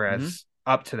words, whereas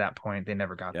up to that point they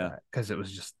never got that because it was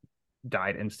just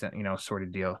died instant, sort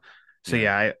of deal.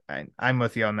 So I'm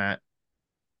with you on that.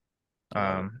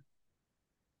 Let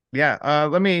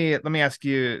me ask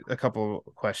you a couple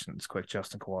questions quick,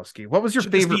 Justin Kowalski. What was your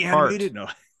favorite part? No.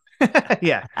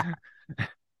 Yeah.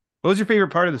 What was your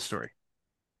favorite part of the story?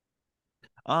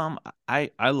 I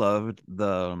loved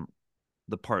the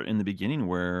part in the beginning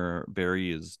where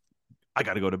Barry is, I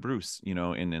got to go to Bruce,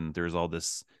 and then there's all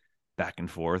this back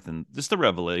and forth and just the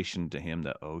revelation to him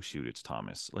that, oh shoot, it's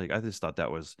Thomas. Like, I just thought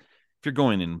that was, if you're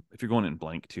going in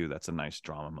blank too, that's a nice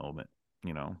drama moment,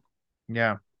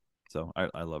 Yeah. So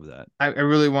I love that. I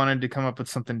really wanted to come up with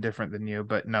something different than you,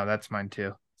 but no, that's mine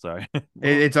too. Sorry.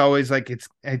 It's always like it's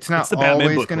not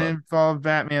always going to involve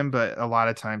Batman, but a lot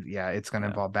of times, it's going to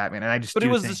involve Batman. And it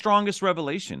was the strongest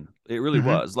revelation. It really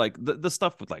was. Like the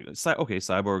stuff with like, okay,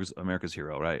 Cyborg's America's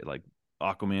hero, right? Like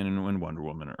Aquaman and Wonder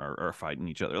Woman are fighting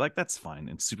each other. Like, that's fine.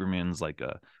 And Superman's like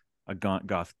a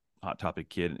goth Hot Topic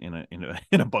kid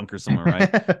in a bunker somewhere,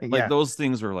 right? Like those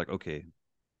things were like, okay,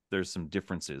 there's some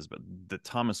differences, but the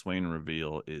Thomas Wayne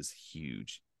reveal is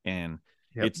huge, and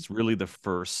it's really the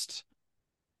first.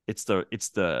 It's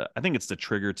the I think it's the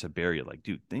trigger to Barry, like,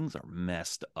 dude, things are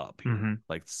messed up here.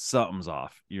 Like, something's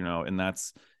off, and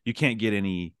that's, you can't get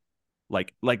any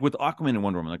like with Aquaman and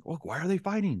Wonder Woman, like, look, why are they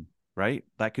fighting? Right?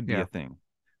 That could be a thing.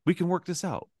 We can work this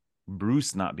out.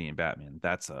 Bruce not being Batman,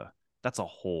 that's a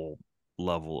whole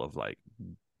level of like,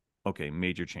 okay,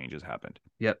 major changes happened.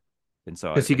 Yep. And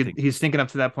so because he's thinking up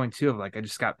to that point too of like,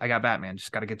 I got Batman,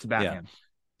 just got to get to Batman.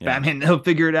 Batman, he'll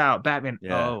figure it out. Batman,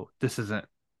 oh, this isn't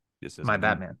my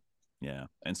Batman. Yeah.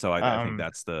 And so I think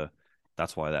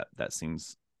that's why that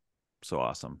seems so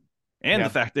awesome. And the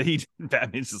fact that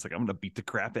Batman's just like, I'm gonna beat the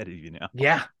crap out of you now.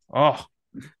 Yeah. Oh,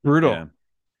 brutal.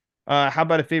 How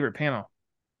about a favorite panel?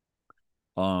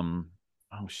 Oh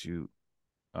shoot.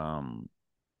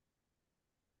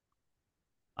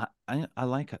 I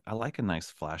like a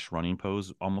nice Flash running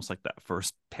pose, almost like that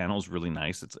first panel is really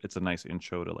nice. It's a nice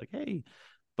intro to like, hey,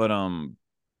 but I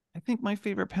think my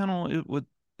favorite panel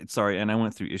and I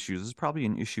went through issues. This is probably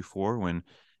in issue 4 when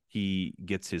he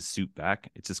gets his suit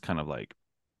back. It's just kind of like,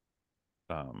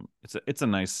 it's a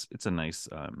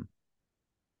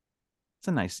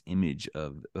nice image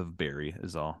of Barry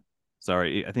is all.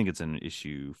 Sorry, I think it's in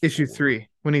issue 3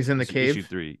 when he's in the cave. Issue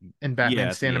 3, and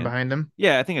Batman standing behind him.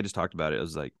 Yeah, I think I just talked about it. I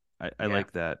was like, I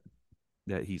like that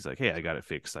he's like, hey, I got it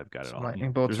fixed. I've got it all.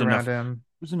 Lightning bolts around him.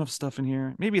 There's enough stuff in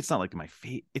here. Maybe it's not like my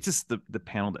fate. It's just the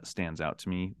panel that stands out to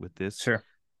me with this. Sure.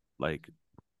 Like,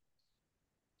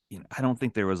 I don't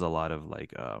think there was a lot of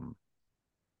like,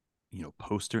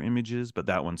 poster images, but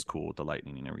that one's cool with the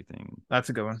lightning and everything. That's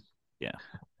a good one. Yeah.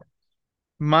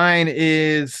 Mine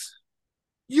is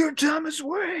You're Thomas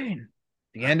Wayne.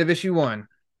 The end of issue 1.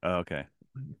 Oh, okay.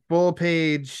 Full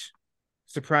page.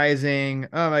 Surprising.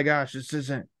 Oh my gosh,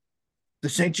 this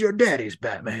ain't your daddy's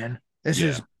Batman. This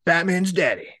is Batman's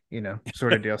daddy,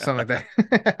 sort of deal. Something like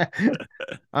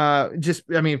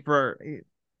that. For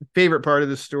favorite part of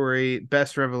the story,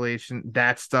 best revelation,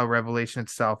 that's the revelation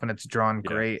itself, and it's drawn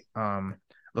great.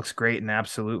 Looks great in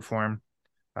absolute form.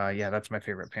 That's my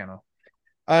favorite panel.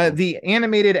 The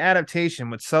animated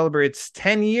adaptation, which celebrates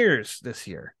 10 years this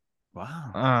year.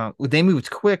 Wow. They moved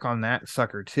quick on that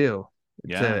sucker too.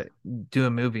 To do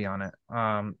a movie on it.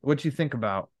 What do you think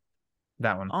about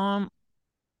that one? I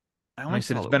only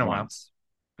said it's been a while.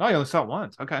 Oh, you only saw it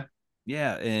once. Okay.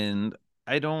 Yeah, and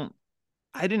I didn't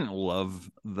love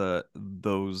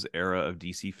those era of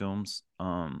DC films.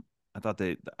 I thought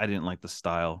I didn't like the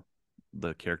style,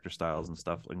 the character styles and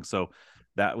stuff. And so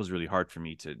that was really hard for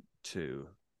me to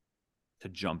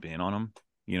jump in on them,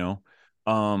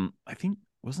 I think,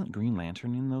 wasn't Green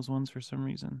Lantern in those ones for some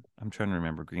reason? I'm trying to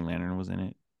remember. Green Lantern was in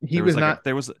it.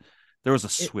 There was a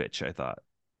switch, I thought.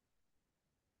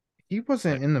 He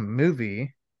wasn't in the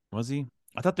movie. Was he?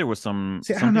 I thought there was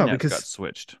something I don't know, that because got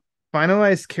switched.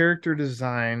 Finalized character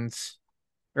designs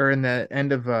are in the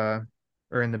end of or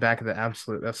in the back of the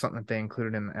Absolute. That's something that they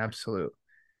included in the Absolute.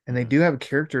 And they do have a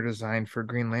character design for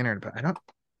Green Lantern, but I don't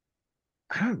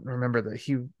remember that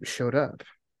he showed up.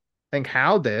 I think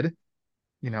Hal did.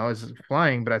 Is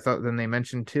flying, but I thought then they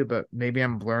mentioned too, but maybe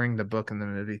I'm blurring the book and the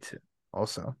movie too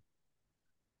also.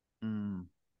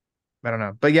 I don't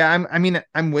know. But yeah,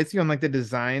 I'm with you on like the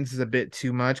designs is a bit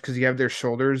too much because you have their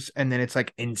shoulders and then it's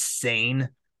like insane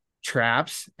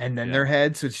traps and then their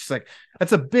heads. So it's just like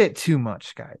that's a bit too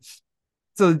much, guys.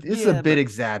 So it's a bit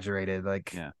exaggerated.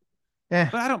 Like yeah.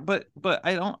 But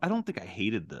I don't think I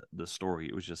hated the story.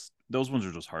 It was just those ones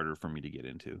are just harder for me to get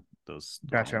into. Those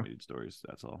animated stories,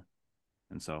 that's all.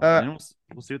 And so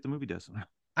we'll see what the movie does.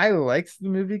 I liked the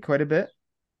movie quite a bit.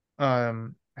 I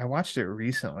watched it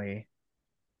recently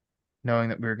knowing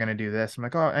that we were going to do this. I'm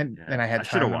like, oh, and I had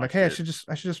time. I'm like, hey, I should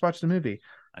just watch the movie.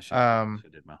 I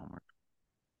did my homework.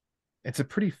 It's a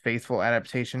pretty faithful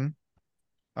adaptation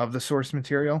of the source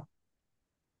material.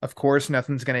 Of course,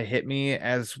 nothing's going to hit me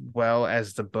as well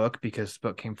as the book because the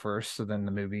book came first. So then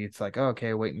the movie, it's like, oh,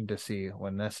 okay, waiting to see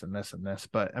when this and this and this.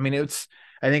 But I mean, I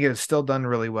think it was still done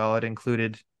really well. It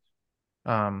included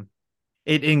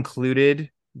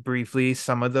briefly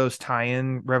some of those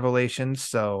tie-in revelations.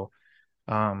 So,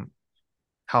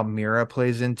 how Mira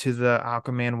plays into the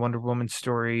Aquaman Wonder Woman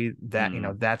story that,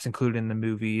 that's included in the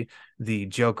movie. The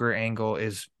Joker angle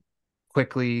is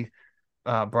quickly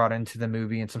brought into the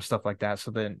movie and some stuff like that.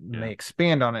 So then they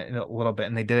expand on it a little bit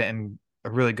and they did it in a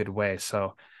really good way.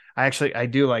 So I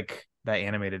do like that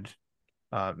animated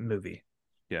movie.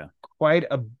 Yeah. Quite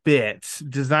a bit.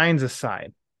 Designs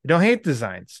aside. I don't hate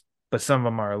designs, but some of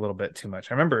them are a little bit too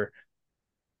much. I remember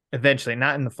eventually,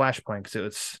 not in the Flashpoint because it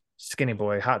was Skinny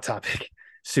Boy, Hot Topic,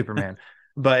 Superman,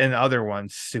 but in other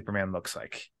ones, Superman looks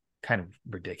like kind of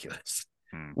ridiculous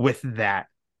with that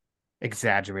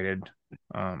exaggerated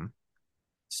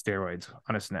steroids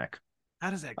on his neck. How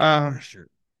does that guy wear a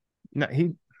shirt? No,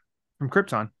 he from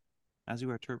Krypton. As you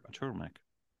wear a turtleneck.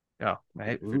 Oh,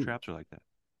 if your traps are like that.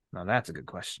 No, that's a good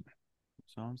question.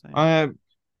 That's all I'm saying.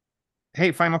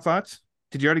 Hey, final thoughts?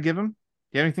 Did you already give them? Do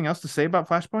you have anything else to say about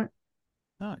Flashpoint?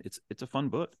 No, it's a fun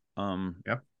book.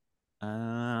 Yeah.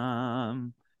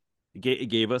 It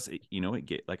gave us,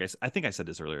 I think I said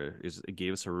this earlier, it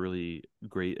gave us a really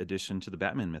great addition to the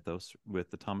Batman mythos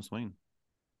with the Thomas Wayne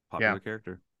popular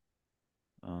character.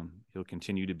 He'll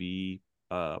continue to be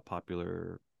a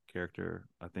popular character,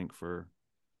 I think, for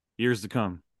years to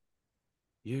come.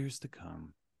 Years to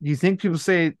come. You think people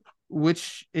say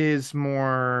which is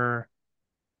more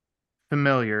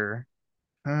familiar,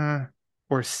 or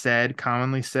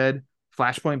commonly said,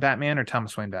 Flashpoint Batman or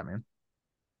Thomas Wayne Batman?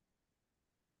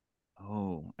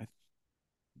 Oh, I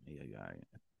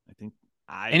think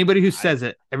anybody who says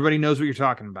it, everybody knows what you're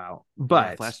talking about.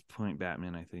 But Flashpoint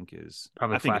Batman, I think is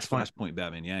probably Flashpoint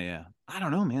Batman. Yeah. I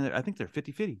don't know, man. I think they're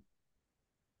 50-50.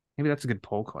 Maybe that's a good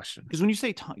poll question. Because when you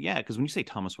say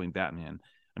Thomas Wayne Batman,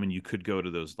 I mean, you could go to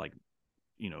those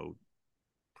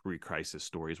pre-crisis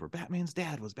stories where Batman's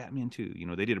dad was Batman too.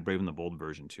 They did a Brave and the Bold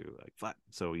version too.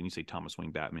 So when you say Thomas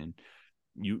Wayne Batman,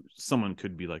 someone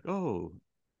could be like, oh,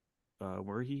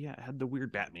 where he had the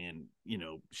weird Batman,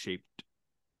 shaped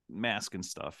mask and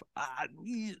stuff.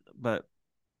 But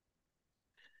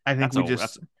I think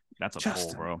that's a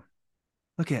poll, bro.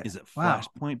 Look at is it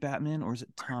Flashpoint Batman or is it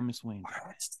Thomas Wayne?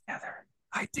 It's together.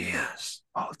 Ideas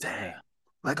all day.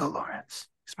 Lego Lawrence.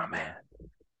 He's my man.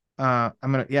 I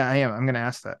am. I'm gonna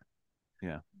ask that.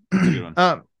 Yeah. That's a good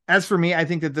one. As for me, I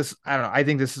think that I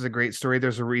think this is a great story.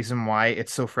 There's a reason why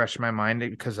it's so fresh in my mind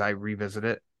because I revisit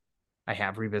it. I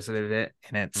have revisited it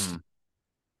and it's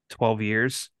 12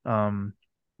 years. Wow.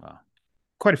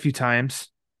 Quite a few times.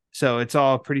 So it's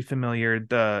all pretty familiar.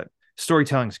 The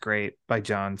storytelling's great by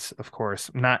Johns, of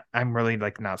course. I'm really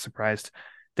not surprised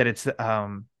that it's that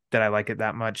I like it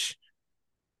that much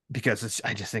because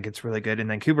I just think it's really good. And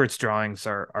then Kubert's drawings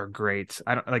are great.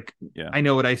 I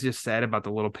know what I just said about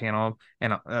the little panel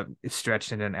and it's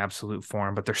stretched into an absolute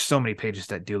form, but there's so many pages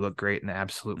that do look great in the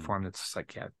absolute form. That's just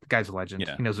the guy's a legend.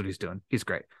 Yeah. He knows what he's doing. He's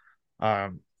great.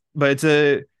 But it's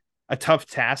a tough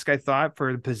task, I thought,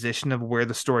 for the position of where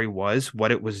the story was,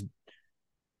 what it was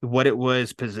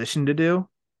positioned to do.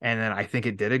 And then I think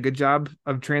it did a good job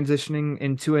of transitioning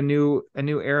into a new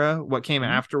era. What came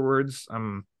afterwards,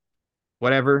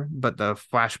 whatever. But the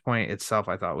Flashpoint itself,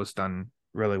 I thought, was done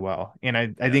really well. And I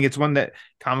think it's one that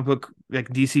comic book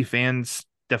DC fans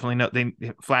definitely know.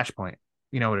 Flashpoint,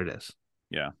 you know what it is.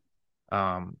 Yeah.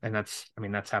 And that's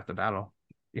half the battle,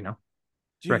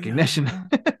 recognition.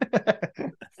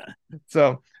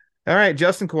 So, all right,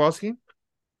 Justin Kowalski,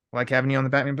 like having you on the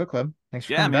Batman Book Club. Thanks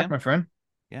for coming back, my friend.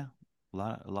 Yeah, a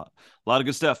lot of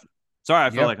good stuff. Sorry, I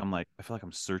feel like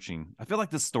I'm searching. I feel like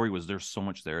this story there's so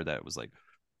much there that it was like,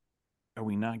 are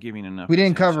we not giving enough? We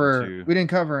didn't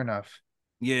cover enough.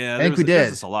 Yeah, I think we did.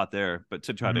 There's a lot there, but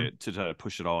to try to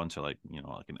push it all into like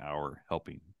an hour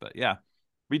helping. But yeah,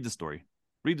 read the story.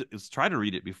 try to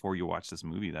read it before you watch this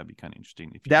movie. That'd be kind of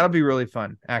interesting. That'll be really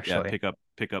fun, actually. Yeah,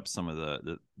 pick up some of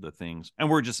the things. And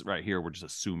we're just right here. We're just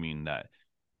assuming that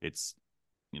it's,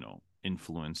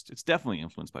 influenced. It's definitely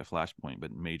influenced by Flashpoint,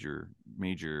 but major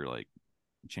like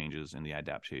changes in the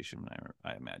adaptation,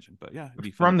 I imagine. But yeah, it'd be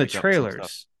fun from the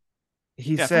trailers.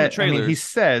 He said, he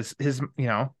says his,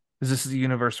 this is the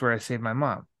universe where I saved my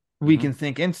mom. We can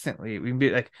think instantly. We can be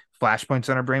like, Flashpoint's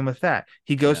on our brain with that.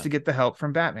 He goes to get the help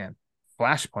from Batman.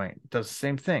 Flashpoint does the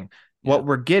same thing. Yeah. What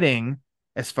we're getting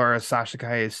as far as Sasha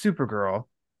Calle's Supergirl,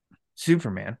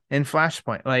 Superman, and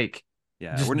Flashpoint, like,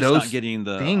 we're just not getting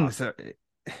the things.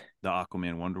 The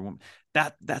Aquaman, Wonder Woman.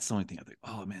 That's the only thing I think.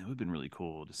 Oh man, it would have been really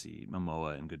cool to see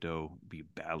Momoa and Godot be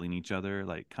battling each other,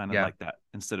 like kind of like that,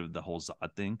 instead of the whole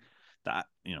Zod thing. That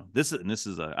this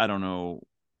is I don't know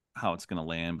how it's gonna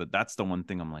land, but that's the one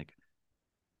thing I'm like,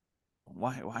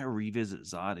 why revisit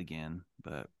Zod again?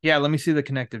 But yeah, let me see the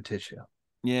connective tissue.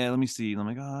 Yeah, let me see. I'm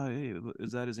like, hey,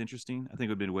 is that as interesting? I think it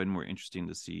would have been way more interesting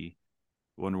to see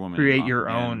Wonder Woman create your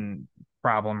own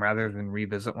problem rather than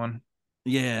revisit one.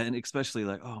 Yeah, and especially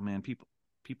like, oh man, people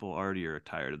already are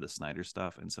tired of the Snyder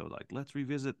stuff, and so like, let's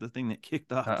revisit the thing that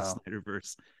kicked off the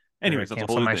Snyderverse. Anyways, that's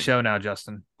cancel my show now,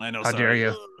 Justin. I know. How dare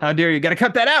you? How dare you? Got to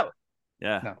cut that out.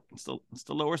 Yeah, no, it's still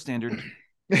lower standard.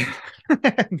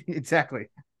 Exactly.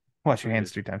 Wash your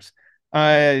hands 3 times.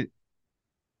 Why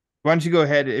don't you go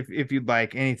ahead, if you'd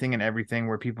like, anything and everything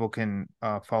where people can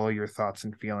follow your thoughts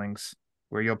and feelings,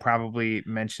 where you'll probably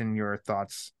mention your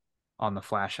thoughts on the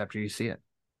Flash after you see it.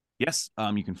 Yes,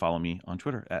 you can follow me on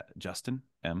Twitter at Justin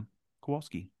M.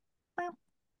 Kowalski.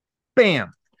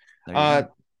 Bam.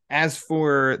 As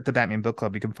for the Batman Book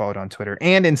Club, you can follow it on Twitter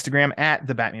and Instagram at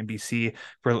the Batman BC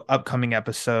for upcoming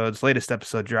episodes, latest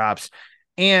episode drops.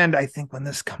 And I think when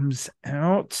this comes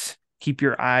out, keep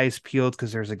your eyes peeled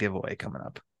because there's a giveaway coming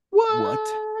up. What?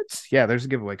 Yeah, there's a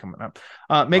giveaway coming up.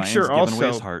 Make sure also away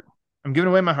his heart. I'm giving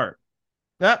away my heart.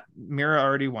 Mira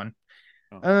already won.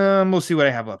 We'll see what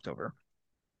I have left over.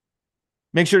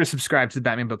 Make sure to subscribe to the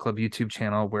Batman Book Club YouTube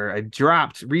channel, where I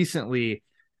dropped recently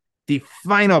the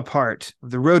final part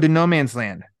of the Road to No Man's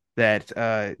Land that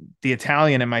the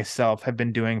Italian and myself have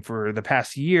been doing for the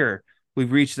past year.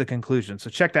 We've reached the conclusion. So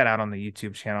check that out on the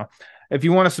YouTube channel. If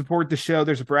you want to support the show,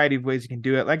 there's a variety of ways you can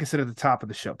do it. Like I said at the top of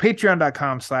the show,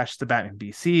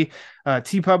 patreon.com/thebatmanbc,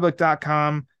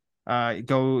 tpublic.com.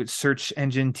 Go search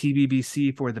engine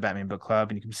TBBC for the Batman Book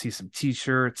Club, and you can see some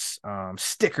t-shirts,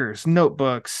 stickers,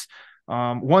 notebooks,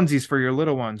 onesies for your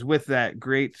little ones with that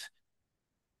great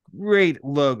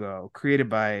logo created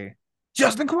by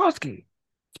Justin Kowalski.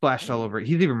 Splashed all over it.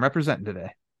 He's even representing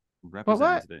today.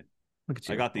 Today. Look at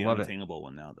you. I got the unattainable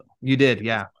one now, though. You did,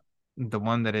 yeah. The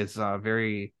one that is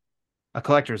very a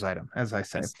collector's item, as I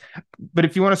say. Yes. But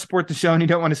if you want to support the show and you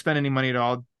don't want to spend any money at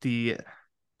all, the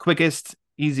quickest,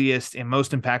 easiest, and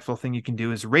most impactful thing you can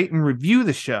do is rate and review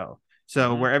the show.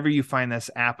 So wherever you find this,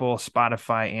 Apple,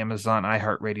 Spotify, Amazon,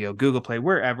 iHeartRadio, Google Play,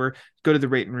 wherever, go to the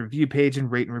rate and review page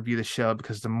and rate and review the show,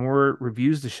 because the more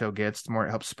reviews the show gets, the more it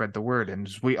helps spread the word. And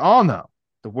as we all know,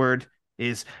 the word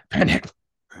is panic.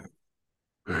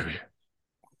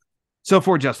 So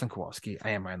for Justin Kowalski, I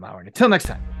am Ryan Lauer. And until next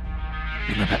time,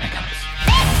 be my Batman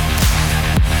Comics.